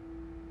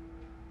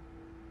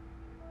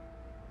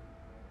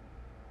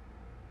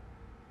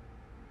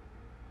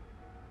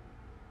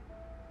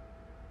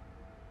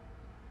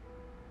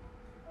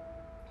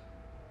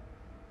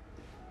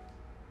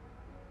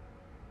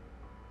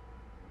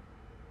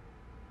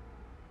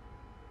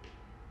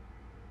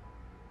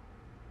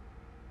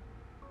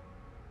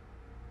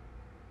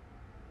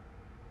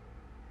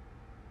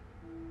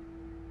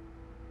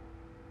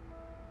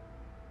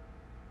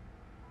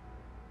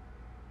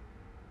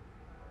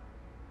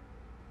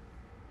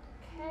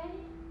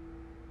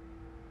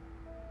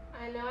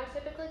 I know I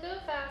typically go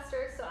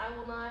faster, so I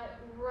will not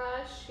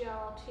rush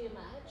y'all too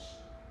much,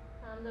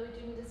 though we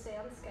do need to stay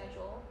on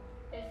schedule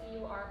if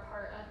you are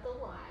part of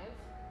the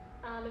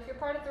live. If you're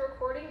part of the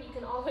recording, you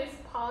can always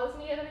pause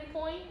me at any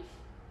point,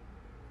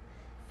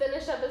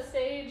 finish up a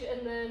stage,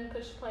 and then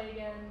push play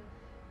again,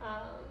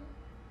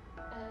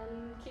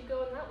 and keep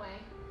going that way.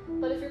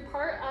 But if you're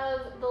part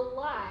of the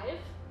live,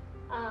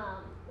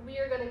 we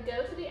are going to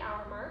go to the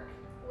hour mark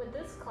with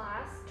this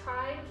class.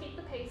 Try and keep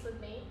the pace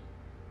with me.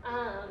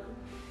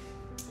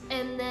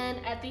 And then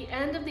at the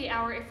end of the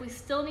hour, if we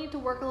still need to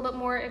work a little bit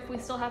more, if we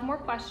still have more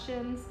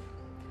questions,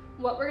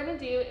 what we're going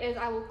to do is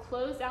I will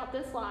close out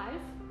this live,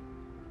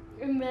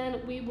 and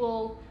then we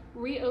will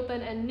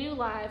reopen a new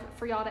live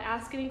for y'all to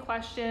ask any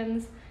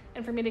questions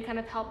and for me to kind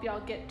of help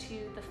y'all get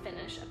to the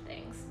finish of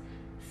things.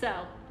 So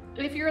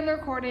if you're in the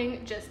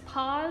recording, just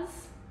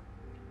pause,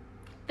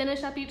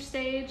 finish up each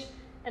stage,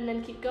 and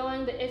then keep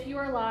going. But if you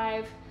are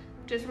live,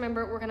 just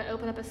remember, we're going to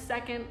open up a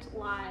second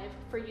live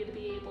for you to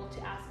be able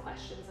to ask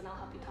questions, and I'll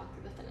help you talk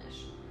through the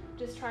finish.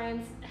 Just try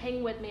and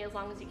hang with me as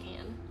long as you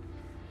can.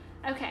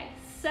 Okay,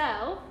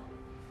 so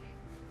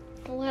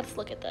let's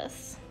look at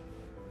this.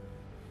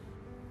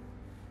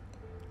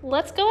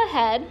 Let's go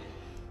ahead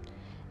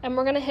and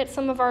we're going to hit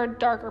some of our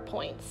darker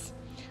points.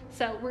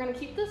 So we're going to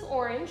keep this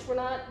orange. We're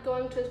not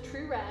going to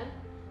true red,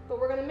 but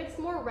we're going to mix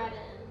more red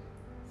in.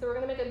 So we're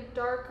going to make a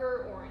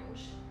darker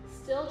orange.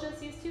 Still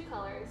just these two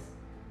colors,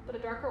 but a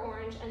darker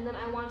orange, and then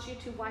I want you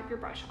to wipe your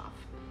brush off.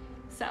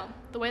 So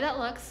the way that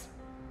looks,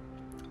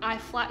 I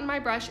flatten my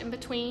brush in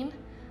between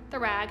the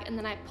rag and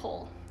then I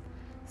pull.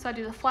 So I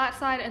do the flat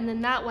side, and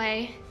then that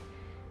way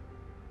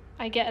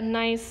I get a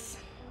nice,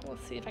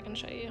 let's see if I can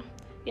show you.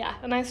 Yeah,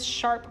 a nice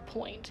sharp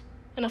point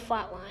and a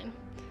flat line.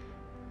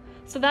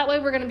 So that way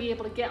we're gonna be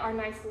able to get our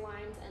nice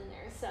lines in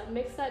there. So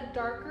mix that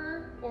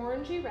darker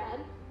orangey red,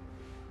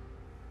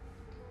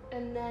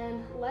 and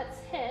then let's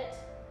hit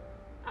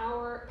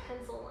our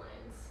pencil lines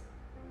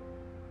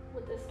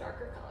with this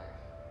darker color.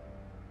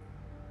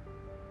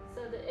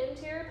 So the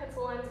interior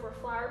pencil lines where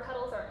flower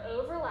petals are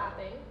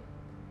overlapping,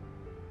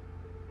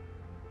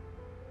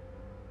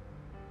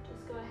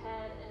 just go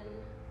ahead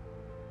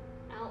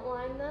and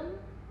outline them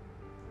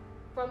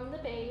from the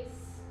base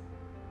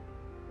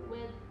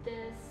with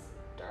this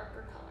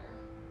darker color.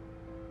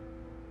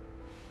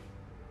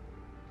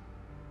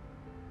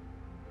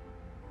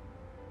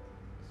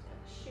 Just kind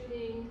of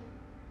shooting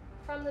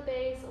from the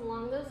base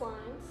along those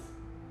lines.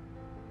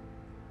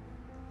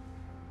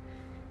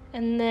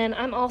 And then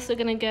I'm also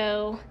gonna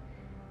go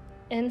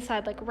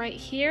inside, like right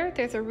here,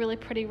 there's a really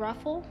pretty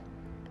ruffle.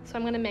 So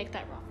I'm gonna make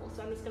that ruffle.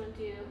 So I'm just gonna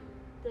do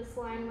this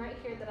line right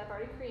here that I've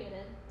already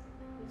created.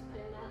 I'm just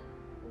putting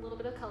that little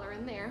bit of color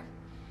in there.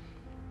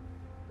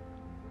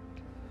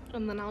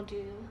 And then I'll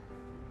do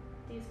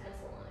these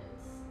pencil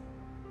lines.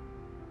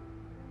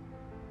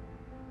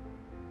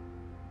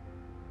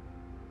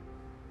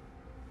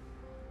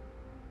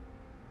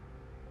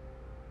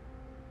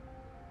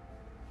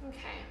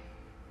 Okay.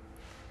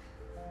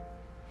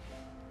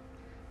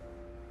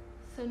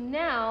 So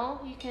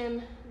now you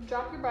can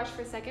drop your brush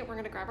for a second. We're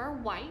gonna grab our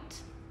white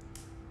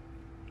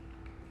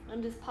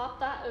and just pop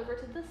that over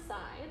to the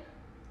side.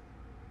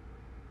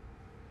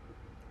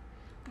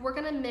 We're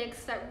gonna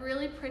mix that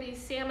really pretty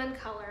salmon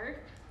color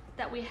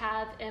that we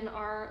have in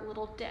our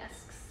little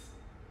discs.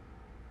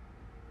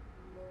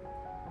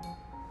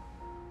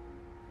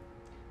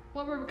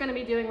 What we're gonna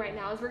be doing right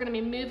now is we're gonna be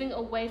moving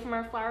away from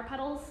our flower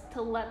petals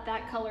to let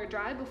that color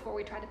dry before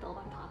we try to build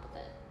on top of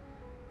it.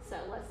 So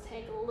let's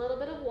take a little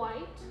bit of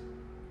white,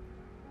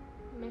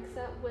 mix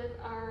that with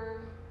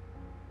our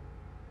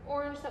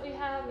orange that we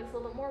have, mix a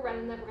little bit more red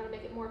in it. We're gonna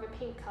make it more of a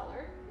pink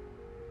color.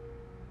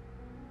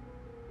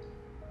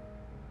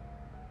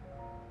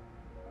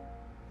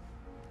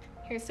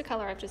 Here's the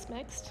color I've just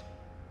mixed.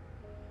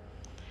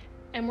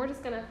 And we're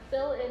just gonna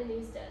fill in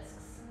these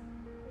discs.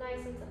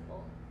 Nice and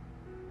simple.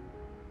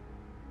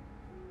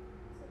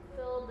 So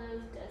fill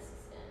those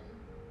discs in.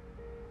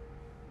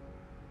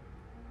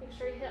 Make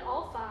sure you hit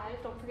all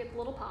 5, don't forget the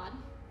little pod.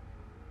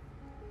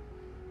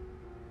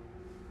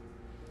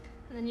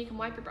 And then you can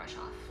wipe your brush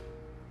off.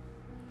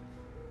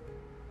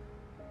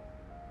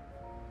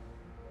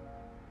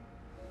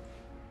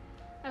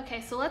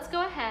 Okay, so let's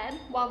go ahead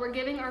while we're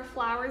giving our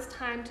flowers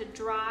time to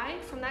dry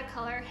from that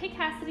color. Hey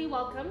Cassidy,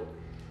 welcome.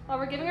 While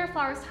we're giving our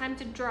flowers time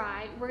to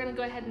dry, we're gonna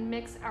go ahead and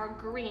mix our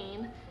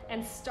green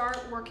and start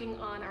working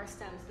on our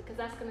stems because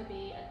that's gonna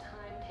be a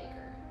time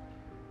taker.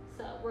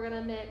 So we're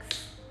gonna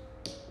mix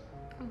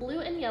blue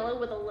and yellow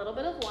with a little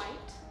bit of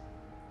white.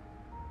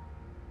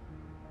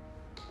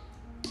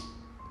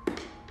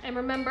 And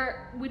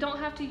remember, we don't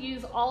have to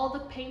use all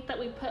the paint that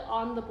we put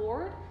on the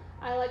board.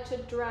 I like to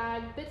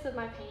drag bits of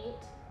my paint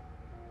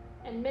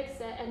and mix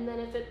it, and then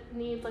if it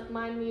needs, like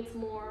mine needs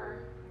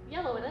more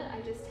yellow in it,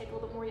 I just take a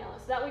little bit more yellow.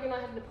 So that way you're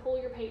not having to pull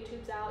your paint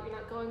tubes out, you're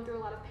not going through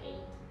a lot of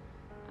paint.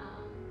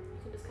 You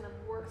can just kind of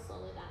work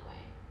slowly that way.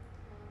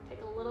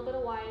 Take a little bit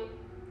of white,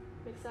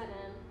 mix that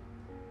in.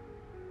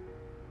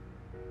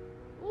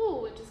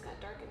 Ooh, it just got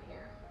dark in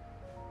here.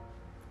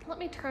 Let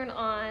me turn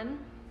on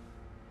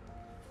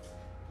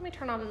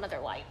another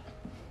light.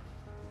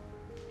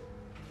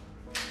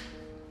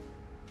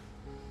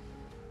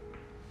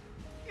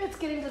 It's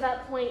getting to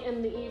that point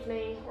in the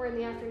evening or in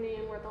the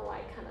afternoon where the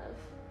light kind of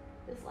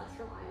is less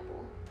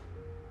reliable.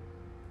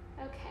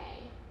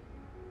 Okay.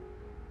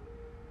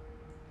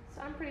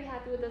 So I'm pretty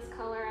happy with this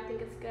color. I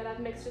think it's good. I've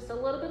mixed just a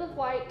little bit of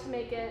white to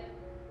make it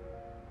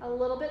a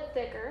little bit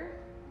thicker,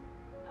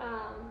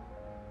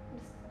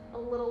 just a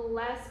little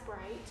less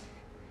bright.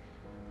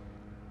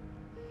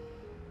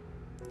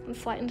 And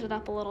flattened it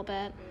up a little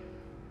bit.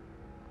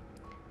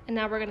 And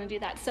now we're gonna do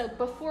that. So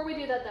before we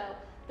do that though,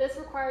 this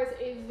requires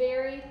a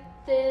very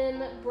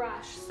thin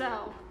brush.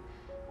 So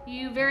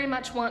you very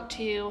much want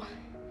to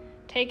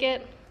take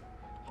it,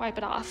 wipe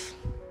it off.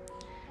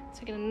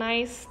 So get a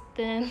nice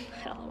thin,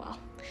 LOL.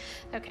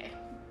 Okay,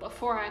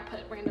 before I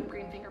put random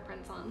green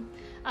fingerprints on.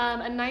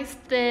 A nice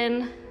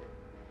thin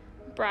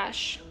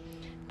brush,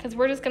 because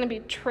we're just gonna be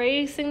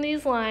tracing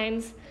these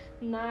lines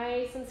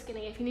nice and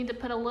skinny. If you need to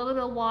put a little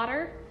bit of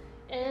water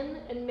in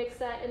and mix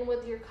that in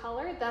with your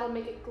color, that'll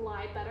make it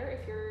glide better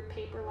if your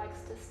paper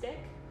likes to stick.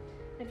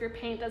 If your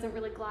paint doesn't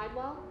really glide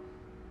well,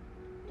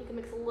 you can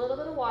mix a little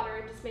bit of water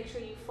and just make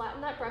sure you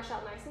flatten that brush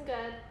out nice and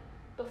good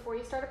before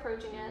you start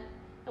approaching it.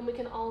 And we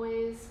can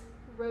always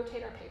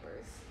rotate our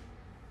papers.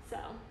 So,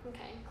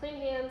 okay, clean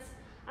hands.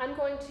 I'm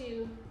going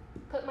to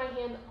put my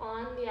hand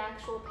on the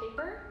actual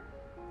paper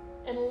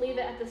and leave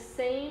it at the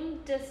same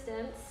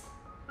distance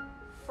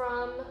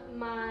from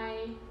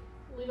my,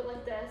 leave it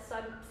like this. So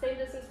I'm same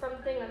distance from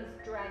the thing, I'm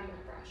just dragging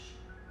my brush.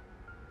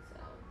 So,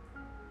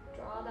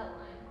 draw that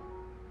line.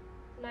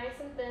 Nice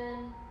and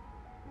thin.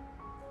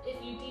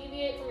 If you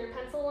deviate from your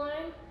pencil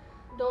line,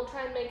 don't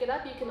try and make it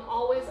up. You can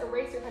always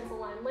erase your pencil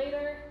line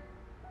later.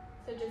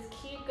 So just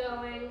keep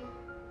going.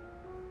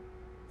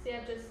 See,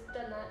 I've just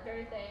done that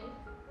very thing.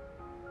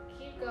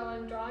 Keep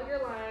going, draw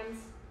your lines,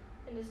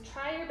 and just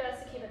try your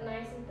best to keep it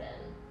nice and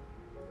thin.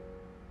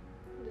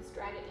 And just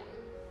drag it down.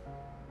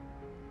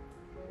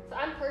 So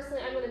I'm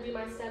gonna do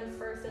my stems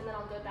first, and then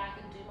I'll go back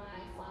and do my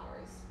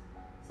flowers.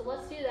 So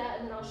let's do that,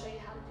 and then I'll show you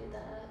how to do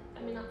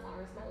not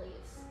flowers, my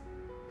leaves.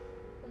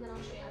 And then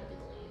I'll show you how to do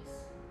the leaves.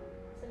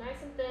 So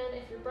nice and thin.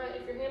 If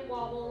your hand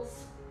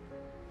wobbles,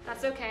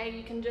 that's okay.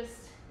 You can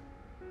just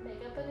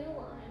make up a new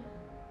line.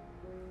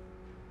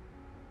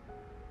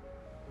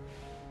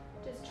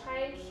 Just try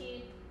and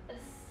keep a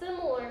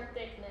similar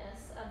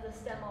thickness of the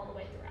stem all the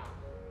way throughout.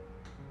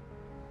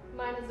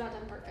 Mine is not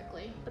done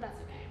perfectly, but that's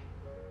okay.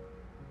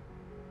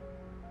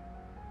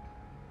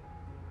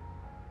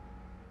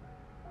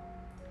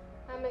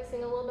 I'm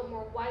mixing a little bit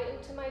more white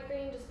into my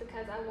green just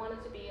because I want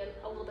it to be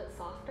a little bit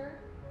softer.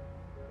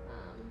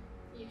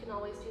 You can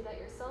always do that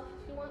yourself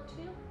if you want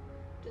to.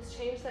 Just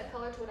change that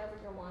color to whatever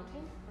you're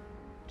wanting.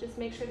 Just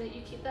make sure that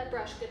you keep that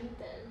brush good and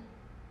thin.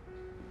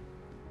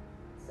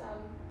 So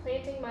I'm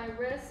planting my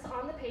wrist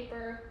on the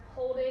paper,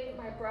 holding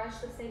my brush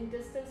the same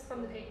distance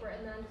from the paper,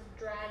 and then just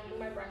dragging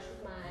my brush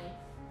with my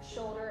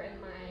shoulder and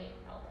my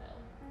elbow.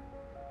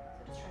 So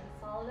just trying to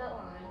follow that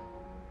line.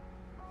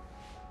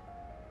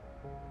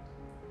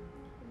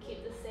 And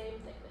keep the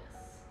same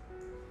thickness.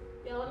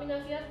 Yeah, let me know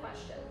if you have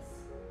questions.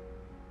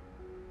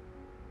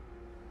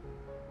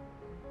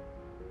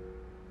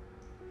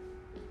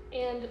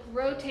 And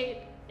rotate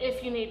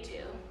if you need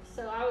to.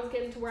 So I was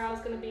getting to where I was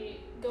going to be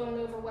going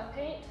over wet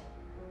paint.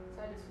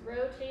 So I just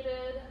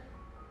rotated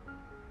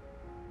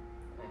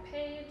my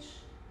page,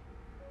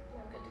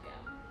 and I'm good to go.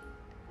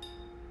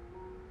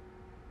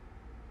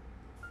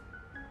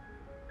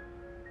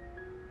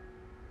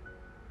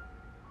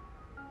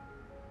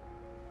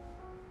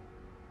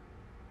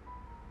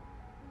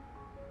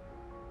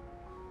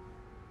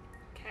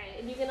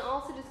 And you can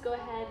also just go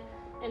ahead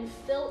and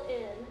fill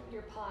in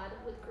your pod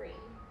with green.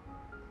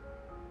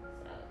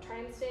 So try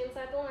and stay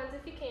inside the lines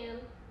if you can.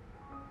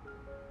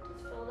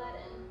 Just fill that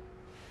in.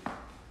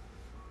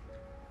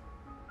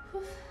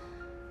 Whew.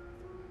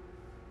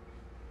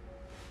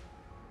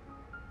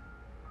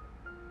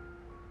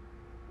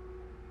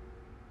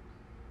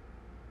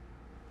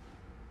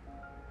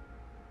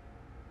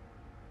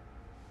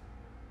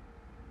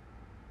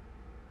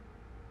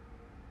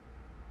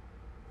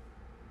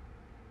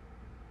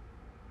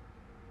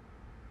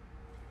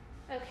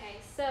 Okay,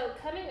 so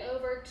coming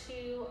over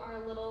to our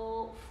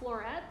little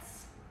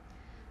florets,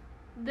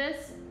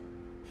 this,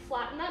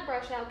 flatten that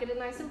brush out, get it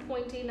nice and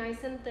pointy,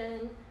 nice and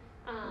thin,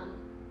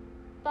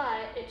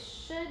 but it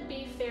should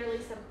be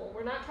fairly simple.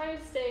 We're not trying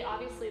to stay,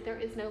 obviously there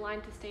is no line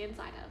to stay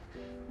inside of.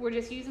 We're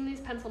just using these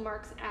pencil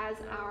marks as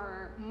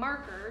our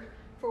marker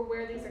for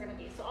where these are gonna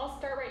be. So I'll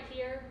start right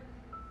here.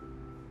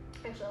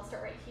 Actually, I'll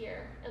start right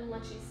here and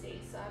let you see.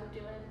 So I'm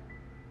doing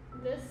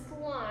this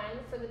line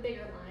for the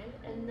bigger line,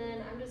 and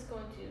then I'm just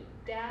going to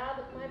dab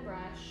my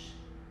brush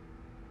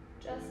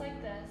just like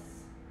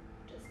this,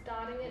 just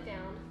dotting it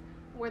down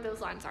where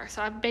those lines are.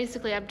 So I'm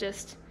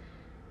just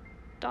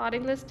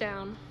dotting this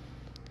down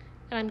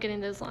and I'm getting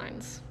those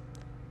lines.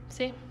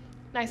 See?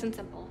 Nice and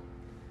simple.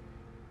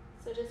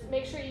 So just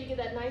make sure you get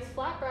that nice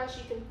flat brush.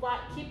 You can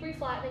keep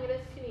reflattening it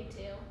if you need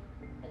to,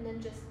 and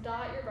then just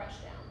dot your brush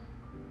down.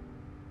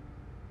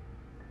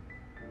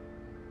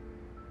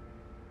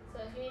 So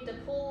if you need to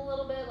pull a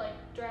little bit, like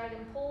drag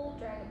and pull,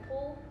 drop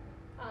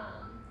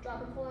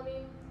and pull,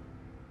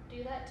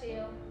 do that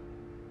too.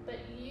 But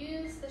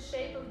use the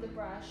shape of the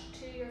brush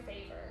to your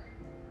favor.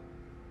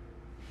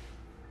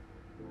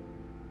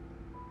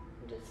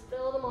 And just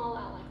fill them all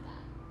out like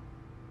that.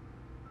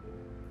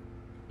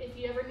 If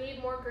you ever need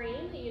more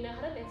green, you know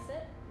how to mix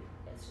it.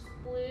 It's just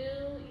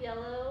blue,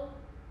 yellow,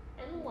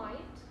 and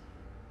white.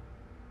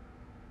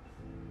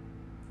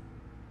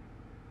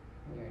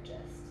 You're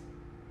just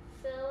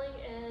filling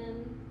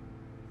in,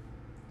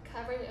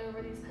 covering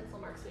over these pencil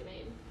marks we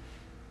made.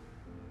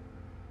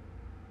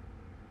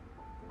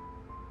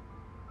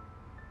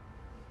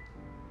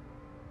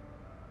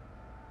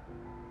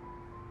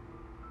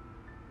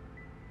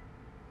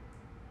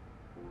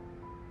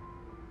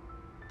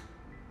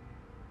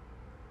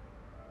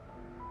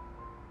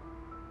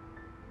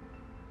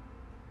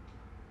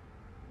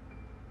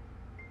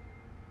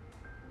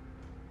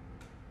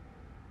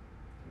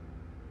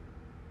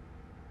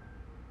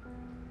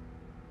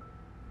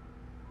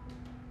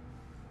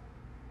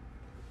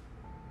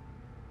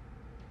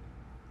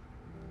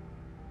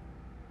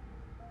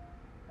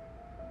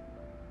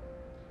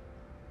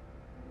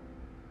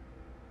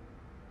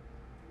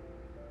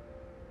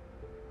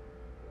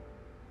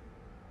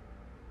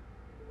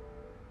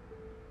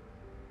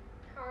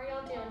 How are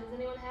y'all doing? Does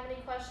anyone have any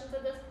questions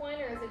at this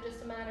point, or is it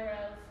just a matter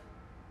of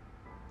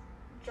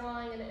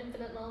drawing an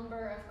infinite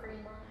number of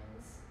green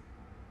lines?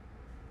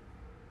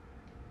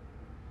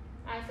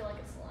 I feel like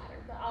it's the latter,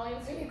 but I'll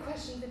answer any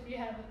questions if you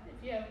have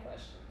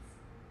questions.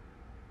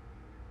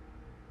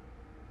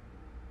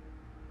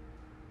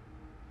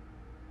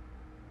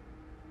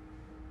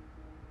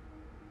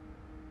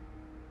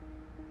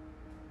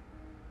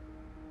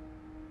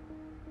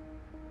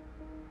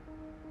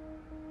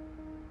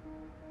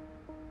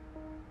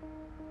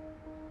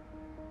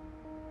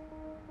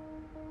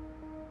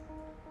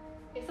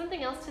 Okay,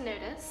 something else to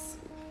notice.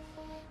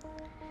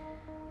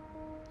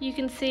 You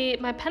can see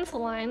my pencil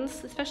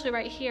lines, especially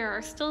right here,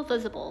 are still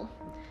visible,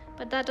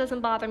 but that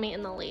doesn't bother me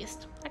in the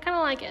least. I kind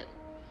of like it.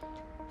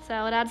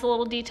 So it adds a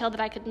little detail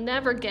that I could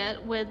never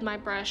get with my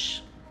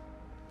brush.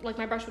 Like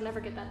my brush would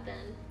never get that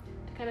thin,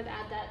 to kind of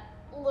add that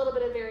little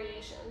bit of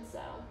variation.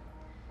 So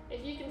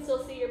if you can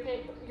still see your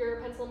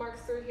pencil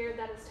marks through here,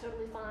 that is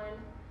totally fine.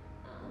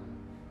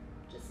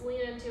 Just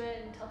lean into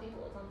it and tell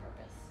people it's on purpose.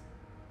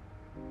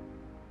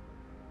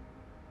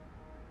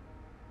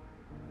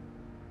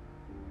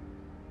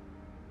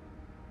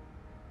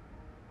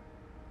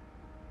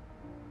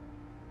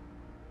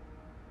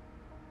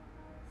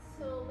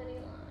 So many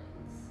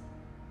lines.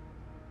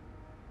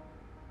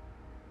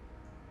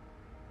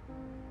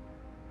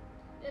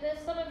 And if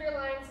some of your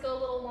lines go a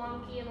little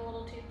wonky and a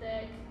little too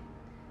thick,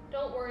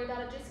 don't worry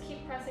about it, just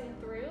keep pressing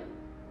through.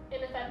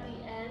 And if at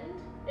the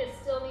end it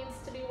still needs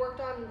to be worked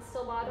on and it's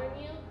still bothering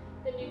you,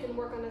 then you can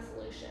work on a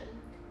solution.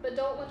 But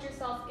don't let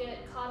yourself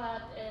get caught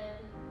up in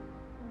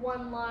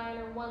one line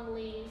or one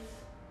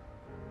leaf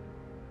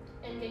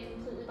and get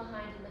completely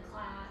behind in the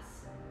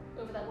class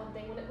over that one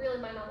thing when it really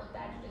might not look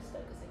bad, you're just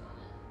focusing on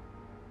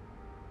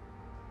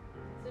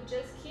it. So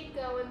just keep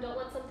going, don't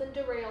let something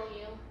derail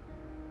you.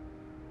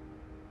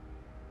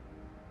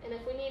 And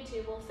if we need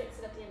to, we'll fix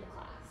it at the end of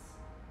class.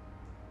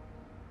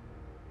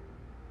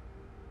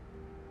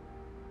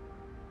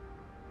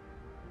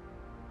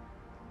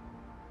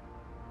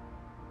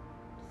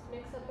 Just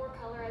mix up more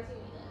color as you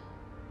need it.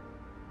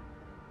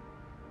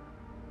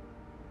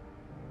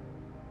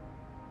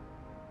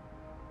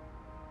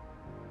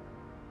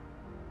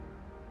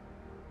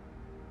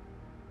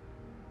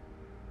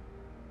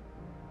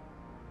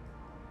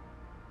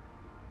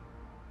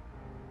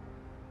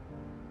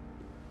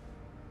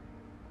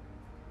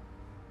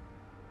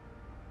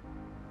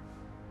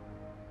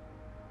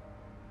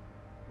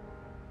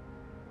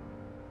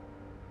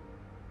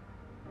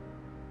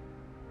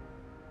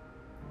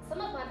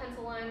 some of my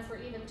pencil lines were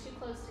even too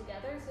close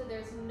together, so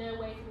there's no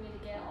way for me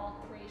to get all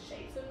three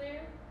shapes in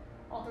there,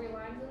 all three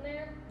lines in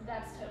there.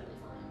 That's totally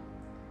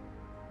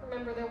fine.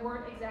 Remember, there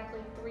weren't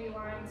exactly 3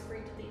 lines for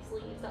each of these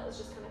leaves. That was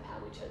just kind of how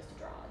we chose to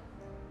draw it.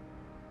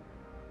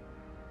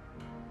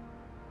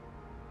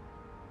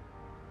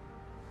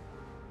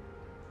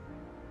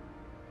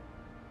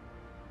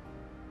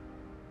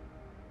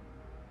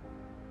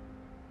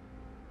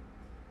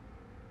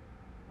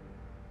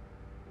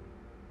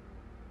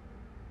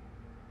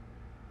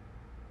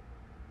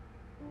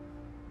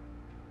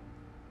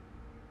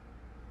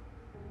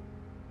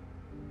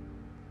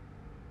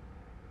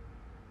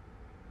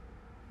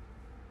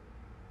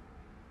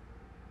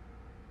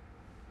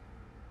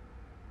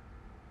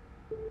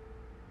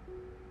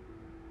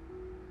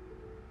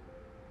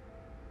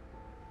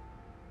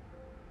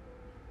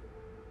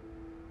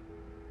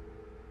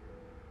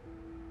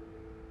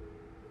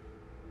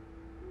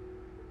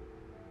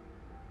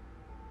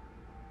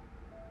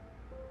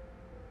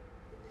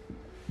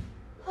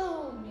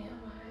 Oh man,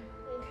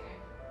 okay.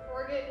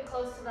 We're getting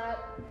close to that.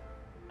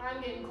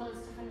 I'm getting close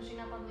to finishing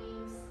up on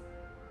these.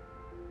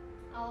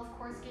 I'll of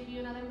course give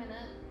you another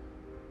minute.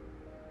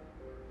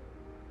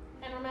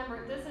 And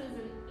remember, this is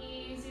an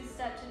easy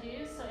step to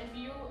do, so if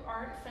you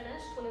aren't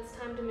finished when it's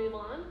time to move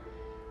on,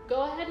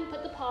 go ahead and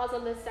put the pause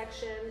on this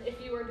section,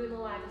 if you are doing the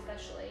live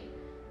especially.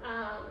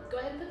 Go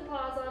ahead and put the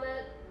pause on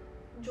it,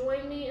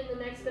 join me in the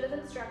next bit of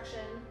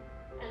instruction,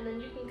 and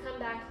then you can come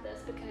back to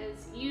this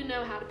because you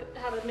know how to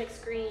have a mixed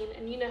screen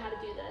and you know how to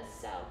do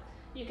this, so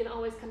you can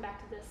always come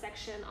back to this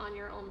section on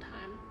your own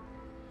time.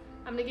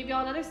 I'm gonna give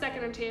y'all another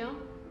second or two.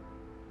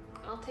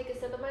 I'll take a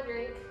sip of my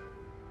drink,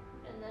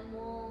 and then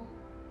we'll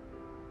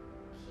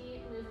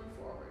keep moving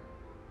forward.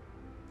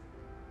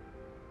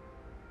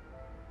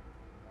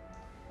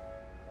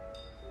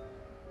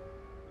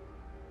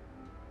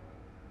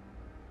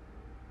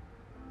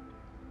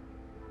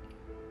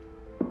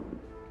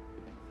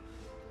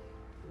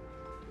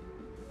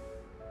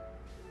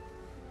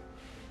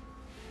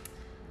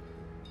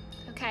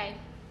 Okay,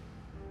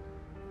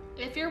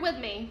 if you're with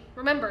me,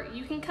 remember,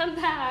 you can come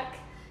back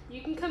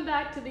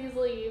to these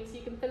leaves,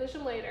 you can finish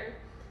them later,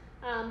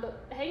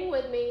 but hang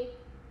with me.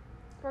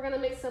 We're gonna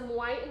mix some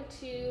white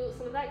into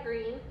some of that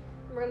green,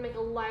 and we're gonna make a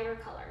lighter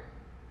color.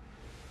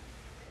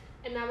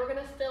 And now we're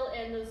gonna fill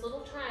in those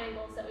little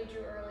triangles that we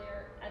drew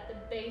earlier at the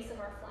base of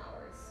our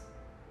flowers.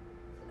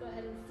 So go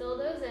ahead and fill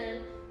those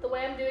in. The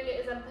way I'm doing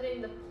it is I'm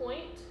putting the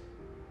point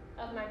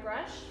of my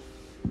brush.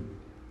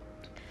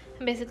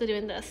 I'm basically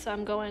doing this, so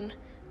I'm going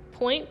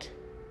point,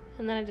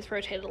 and then I just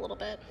rotate it a little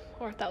bit,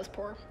 or if that was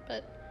poor,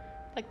 but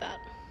like that.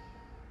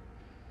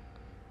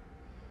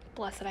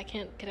 Bless it, I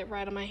can't get it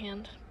right on my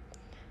hand.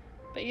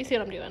 But you see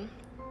what I'm doing,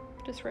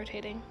 just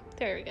rotating.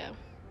 There we go.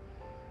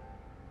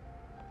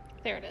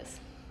 There it is.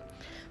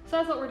 So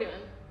that's what we're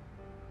doing.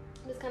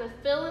 Just kind of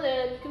fill it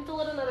in. You can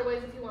fill it in other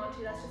ways if you want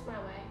to, that's just my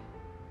way.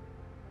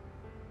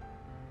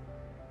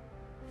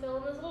 Fill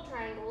in those little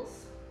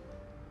triangles.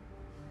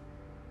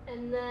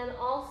 And then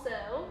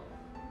also,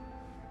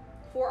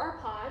 for our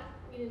pod,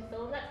 you need to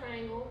fill in that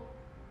triangle.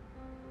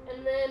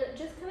 And then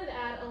just kind of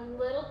add a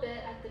little bit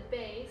at the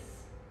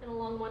base and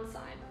along one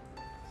side.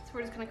 So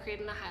we're just kind of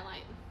creating a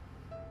highlight.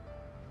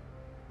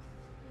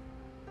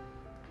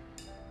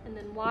 And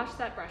then wash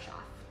that brush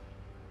off.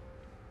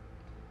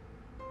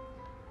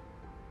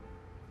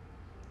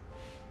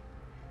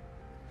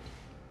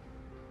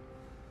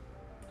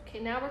 Okay,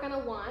 now we're gonna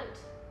want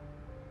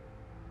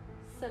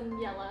some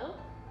yellow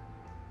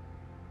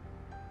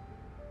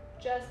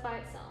just by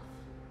itself,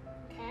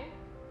 okay?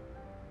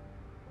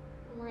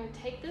 And we're gonna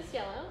take this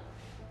yellow.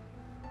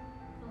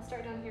 I'll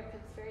start down here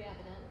because it's very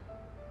evident.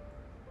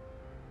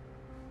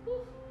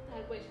 Whew, I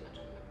had way too much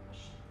on my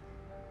brush.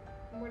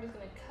 And we're just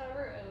gonna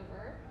cover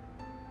over.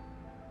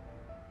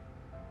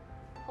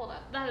 Hold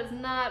up, that is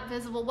not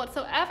visible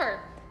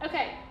whatsoever.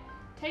 Okay,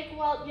 take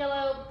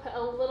yellow, put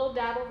a little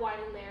dab of white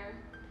in there.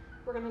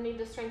 We're gonna need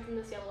to strengthen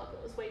this yellow up.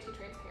 It was way too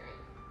transparent.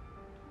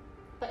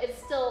 But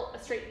it's still a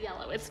straight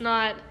yellow. It's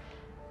not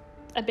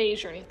a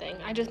beige or anything.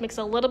 I just mix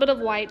a little bit of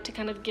white to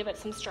kind of give it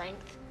some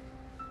strength.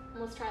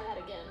 And let's try that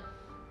again.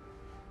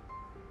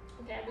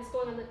 Okay, I'm just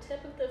going on the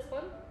tip of this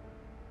one,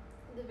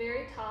 the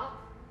very top,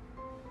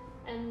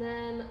 and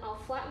then I'll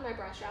flatten my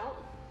brush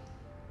out,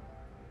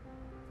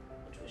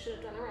 which we should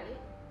have done already.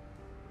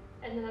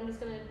 And then I'm just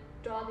gonna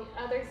draw the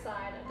other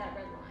side of that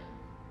red line.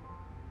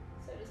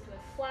 So just kind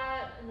of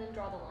flat and then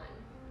draw the line.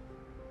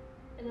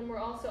 And then we're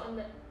also on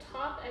the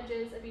top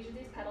edges of each of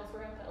these petals, we're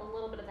gonna put a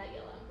little bit of that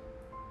yellow.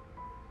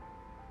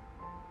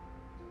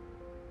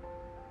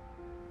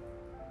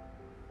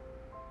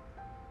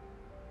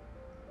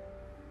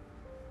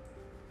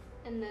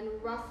 And then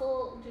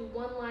ruffle, do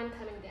one line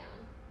coming down.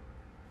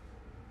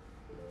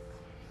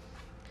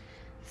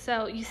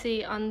 So you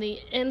see on the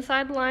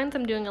inside lines,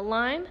 I'm doing a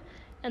line,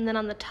 and then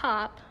on the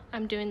top,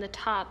 I'm doing the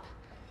top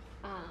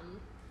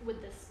with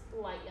this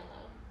light yellow.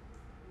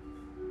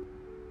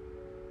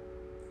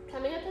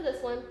 Coming up to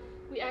this one,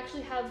 we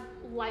actually have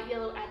light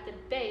yellow at the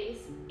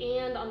base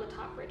and on the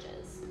top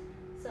ridges.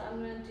 So I'm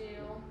gonna do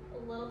a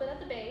a little bit at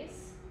the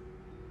base,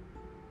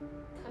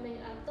 coming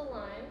up the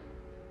line,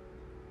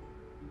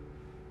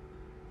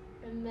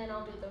 and then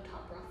I'll do the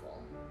top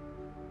ruffle.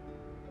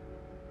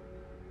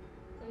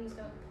 I'm just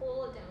going to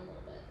pull it down a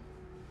little bit.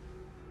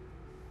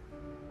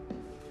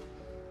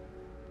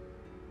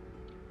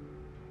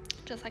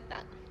 Just like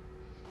that.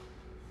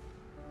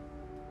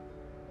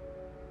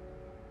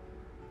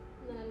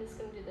 And then I'm just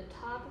going to do the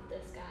top of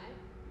this guy.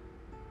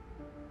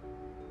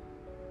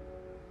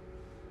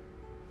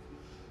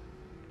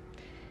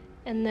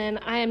 And then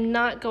I am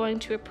not going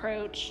to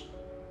approach,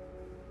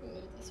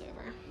 move this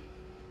over.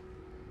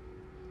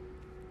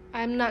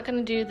 I'm not going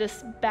to do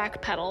this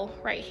back petal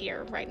right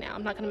here, right now.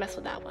 I'm not going to mess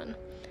with that one.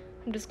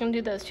 I'm just going to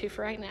do those two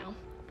for right now.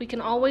 We can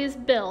always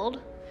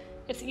build.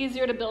 It's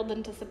easier to build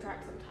than to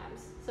subtract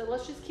sometimes. So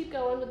let's just keep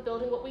going with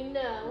building what we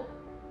know,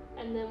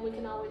 and then we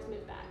can always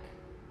move back.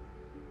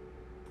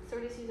 So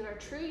we're just using our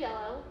true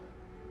yellow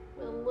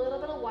with a little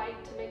bit of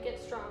white to make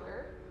it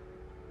stronger.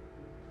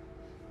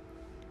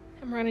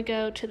 And we're gonna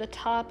go to the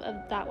top of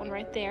that one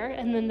right there,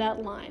 and then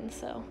that line.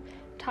 So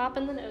top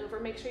and then over.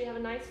 Make sure you have a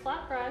nice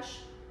flat brush.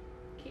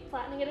 Keep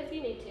flattening it if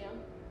you need to.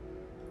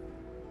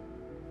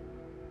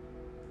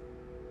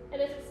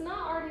 And if it's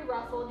not already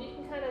ruffled, you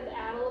can kind of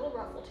add a little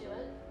ruffle to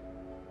it.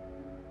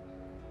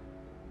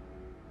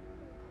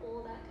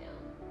 Pull that down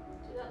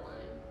to that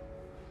line.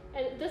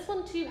 And this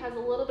one too has a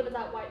little bit of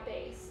that white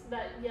base,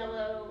 that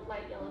yellow,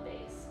 light yellow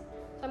base.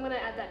 So I'm gonna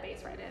add that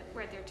base right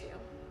there too.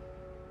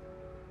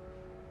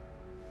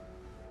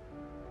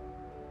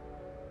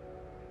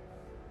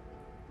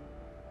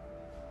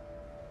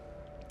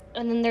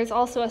 And then there's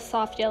also a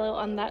soft yellow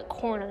on that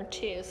corner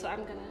too. So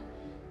I'm gonna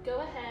go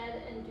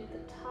ahead and do the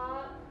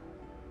top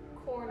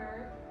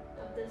corner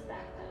of this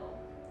back petal.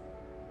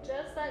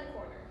 Just that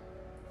corner.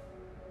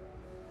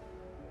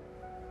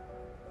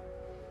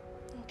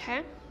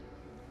 Okay.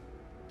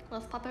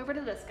 Let's pop over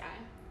to this guy.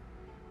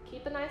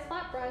 Keep a nice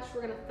flat brush.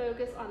 We're gonna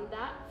focus on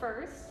that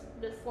first,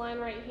 this line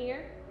right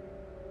here,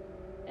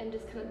 and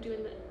just kind of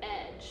doing the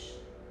edge.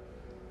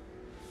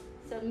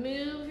 So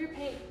move your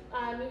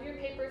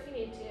paper if you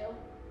need to.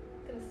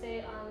 Gonna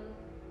stay on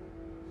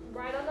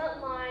right on that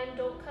line.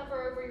 Don't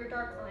cover over your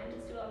dark line.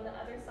 Just do it on the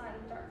other side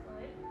of the dark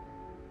line.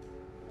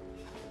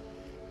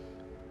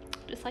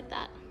 Just like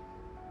that.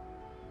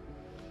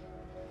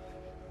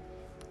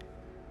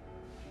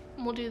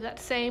 And we'll do that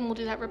same. We'll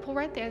do that ripple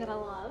right there that I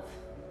love.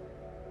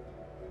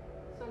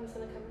 So I'm just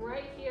gonna come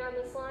right here on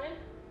this line and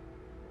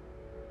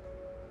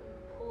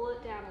pull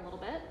it down a little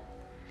bit.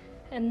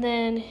 And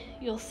then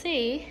you'll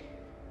see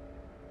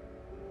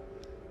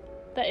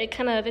that it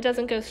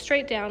doesn't go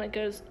straight down, it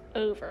goes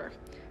over.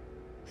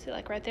 See,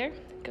 like right there,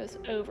 it goes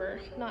over,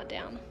 not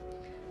down.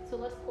 So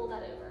let's pull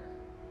that over.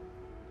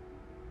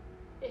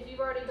 If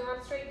you've already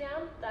gone straight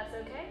down, that's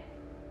okay.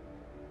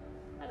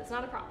 That is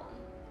not a problem.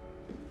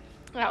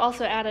 I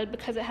also added,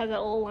 because it has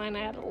that little line,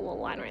 I added a little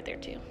line right there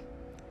too.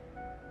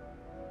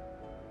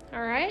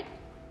 All right.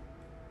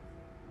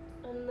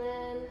 And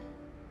then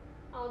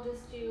I'll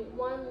just do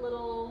one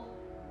little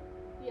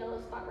yellow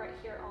spot right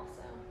here also.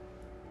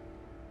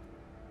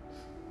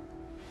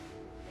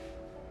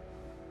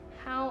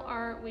 How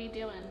are we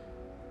doing?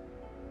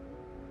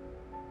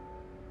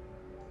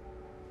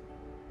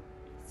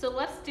 So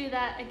let's do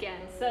that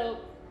again. So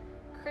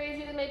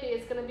crazy as it may be,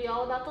 it's gonna be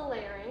all about the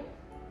layering.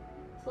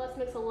 So let's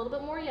mix a little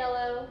bit more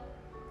yellow,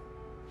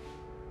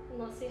 and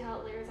let's see how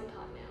it layers on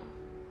top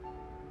now.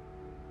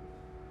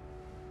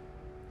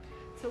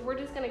 So we're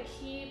just gonna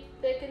keep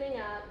thickening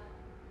up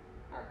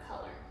our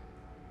color.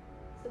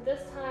 So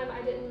this time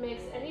I didn't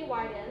mix any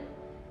white in,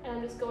 and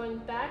I'm just going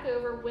back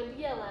over with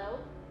yellow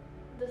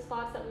the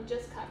spots that we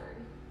just covered.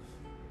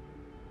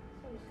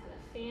 So I'm just kind of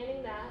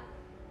fanning that,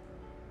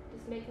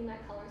 just making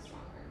that color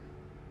stronger.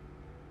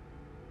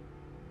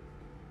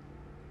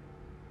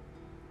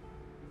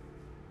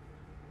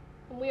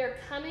 And we are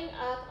coming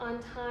up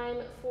on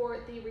time for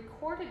the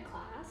recorded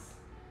class.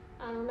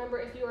 Remember,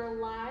 if you are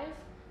live,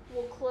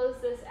 we'll close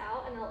this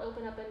out and I'll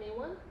open up a new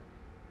one.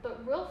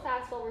 But real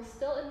fast, while we're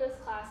still in this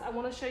class, I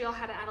want to show you all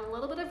how to add a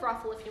little bit of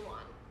ruffle if you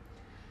want.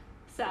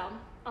 So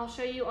I'll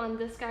show you on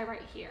this guy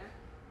right here.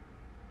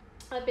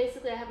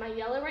 Basically, I have my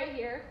yellow right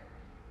here,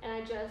 and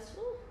I just,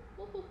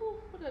 what did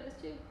I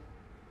just do?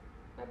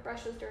 My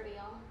brush was dirty,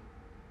 y'all.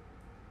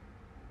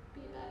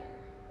 Be better.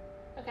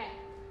 Okay,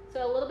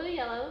 so a little bit of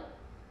yellow,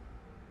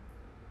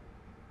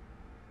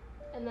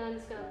 and then I'm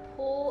just gonna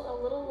pull a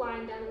little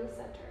line down in the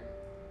center,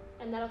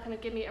 and that'll kind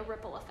of give me a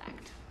ripple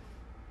effect.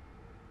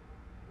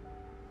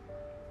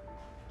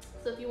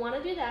 So if you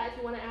wanna do that, if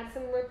you wanna add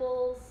some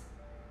ripples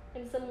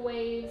and some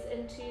waves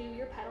into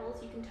your petals,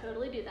 you can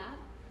totally do that,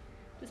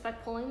 just by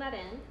pulling that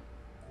in.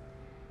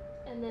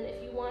 And then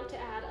if you want to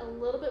add a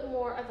little bit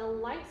more of a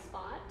light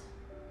spot,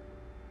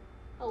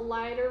 a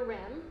lighter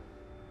rim,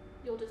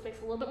 you'll just mix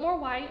a little bit more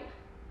white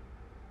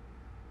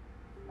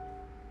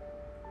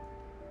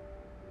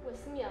with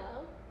some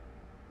yellow.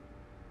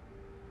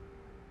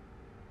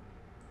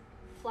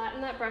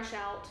 Flatten that brush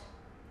out,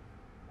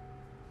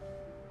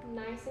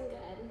 nice and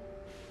good.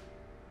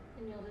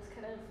 And you'll just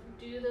kind of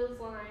do those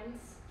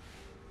lines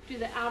Do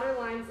the outer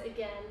lines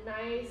again,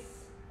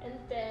 nice and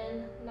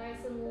thin,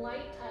 nice and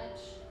light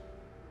touch.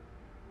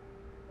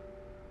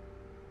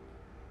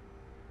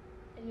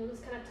 And you'll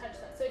just kind of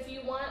touch that. So if you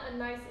want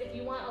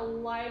a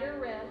lighter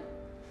rim,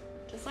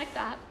 just like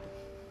that,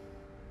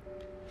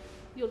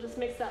 you'll just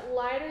mix that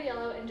lighter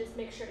yellow and just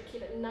make sure to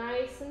keep it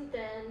nice and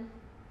thin.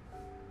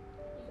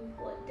 You can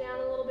pull it down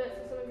a little bit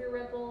for some of your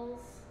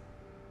ripples.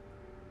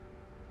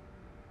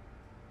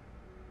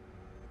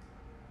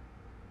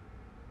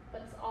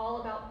 But it's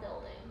all about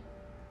building.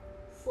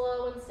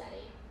 Slow and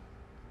steady.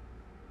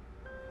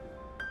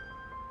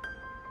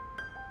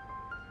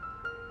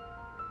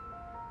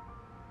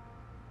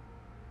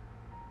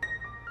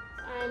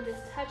 So I'm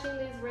just touching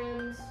these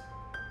rims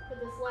with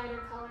this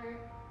lighter color,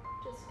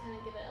 just to kind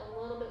of give it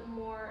a little bit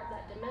more of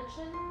that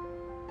dimension.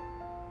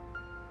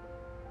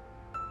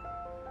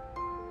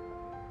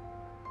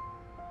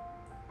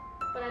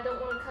 But I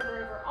don't want to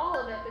cover over all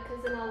of it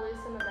because then I'll lose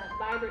some of that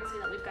vibrancy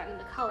that we've got in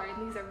the color,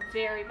 and these are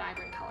very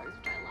vibrant colors,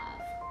 which I love.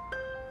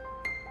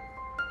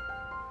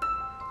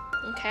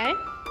 Okay.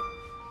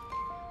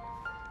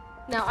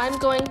 Now I'm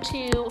going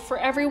to, for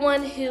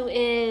everyone who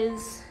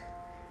is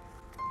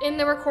in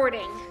the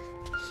recording,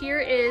 here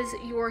is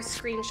your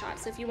screenshot.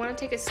 So if you want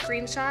to take a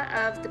screenshot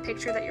of the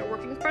picture that you're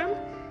working from,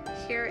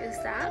 here is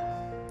that.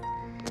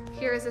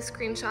 Here is a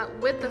screenshot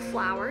with the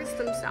flowers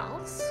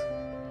themselves.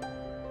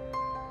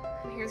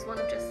 And here's one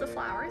of just the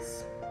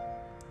flowers.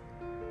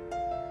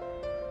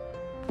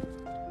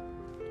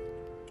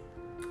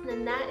 And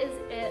then that is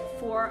it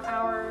for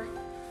our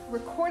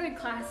recorded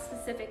class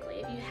specifically.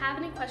 If you have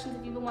any questions,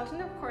 if you've been watching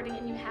the recording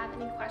and you have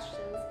any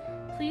questions,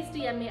 please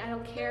DM me. I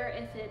don't care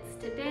if it's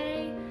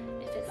today,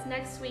 if it's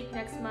next week,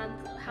 next month,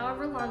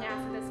 however long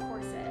after this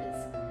course is.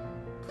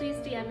 Please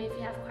DM me if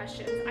you have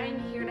questions. I am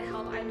here to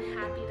help. I'm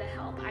happy to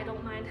help. I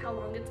don't mind how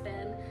long it's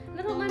been. And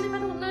I don't mind if I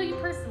don't know you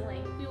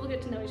personally. We will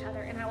get to know each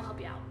other and I will help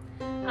you out.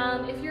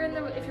 If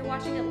you're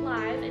watching it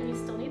live and you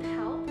still need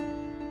help,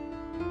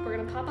 we're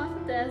gonna pop off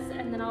of this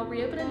and then I'll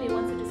reopen a new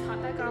one, so just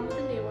hop back on with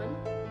a new one.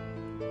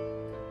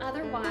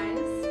 Otherwise,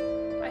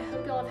 I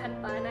hope y'all have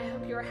had fun. I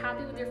hope you're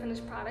happy with your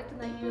finished product and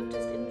that you have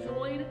just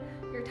enjoyed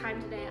your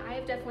time today. I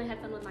have definitely had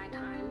fun with my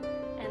time,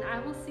 and I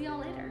will see y'all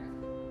later.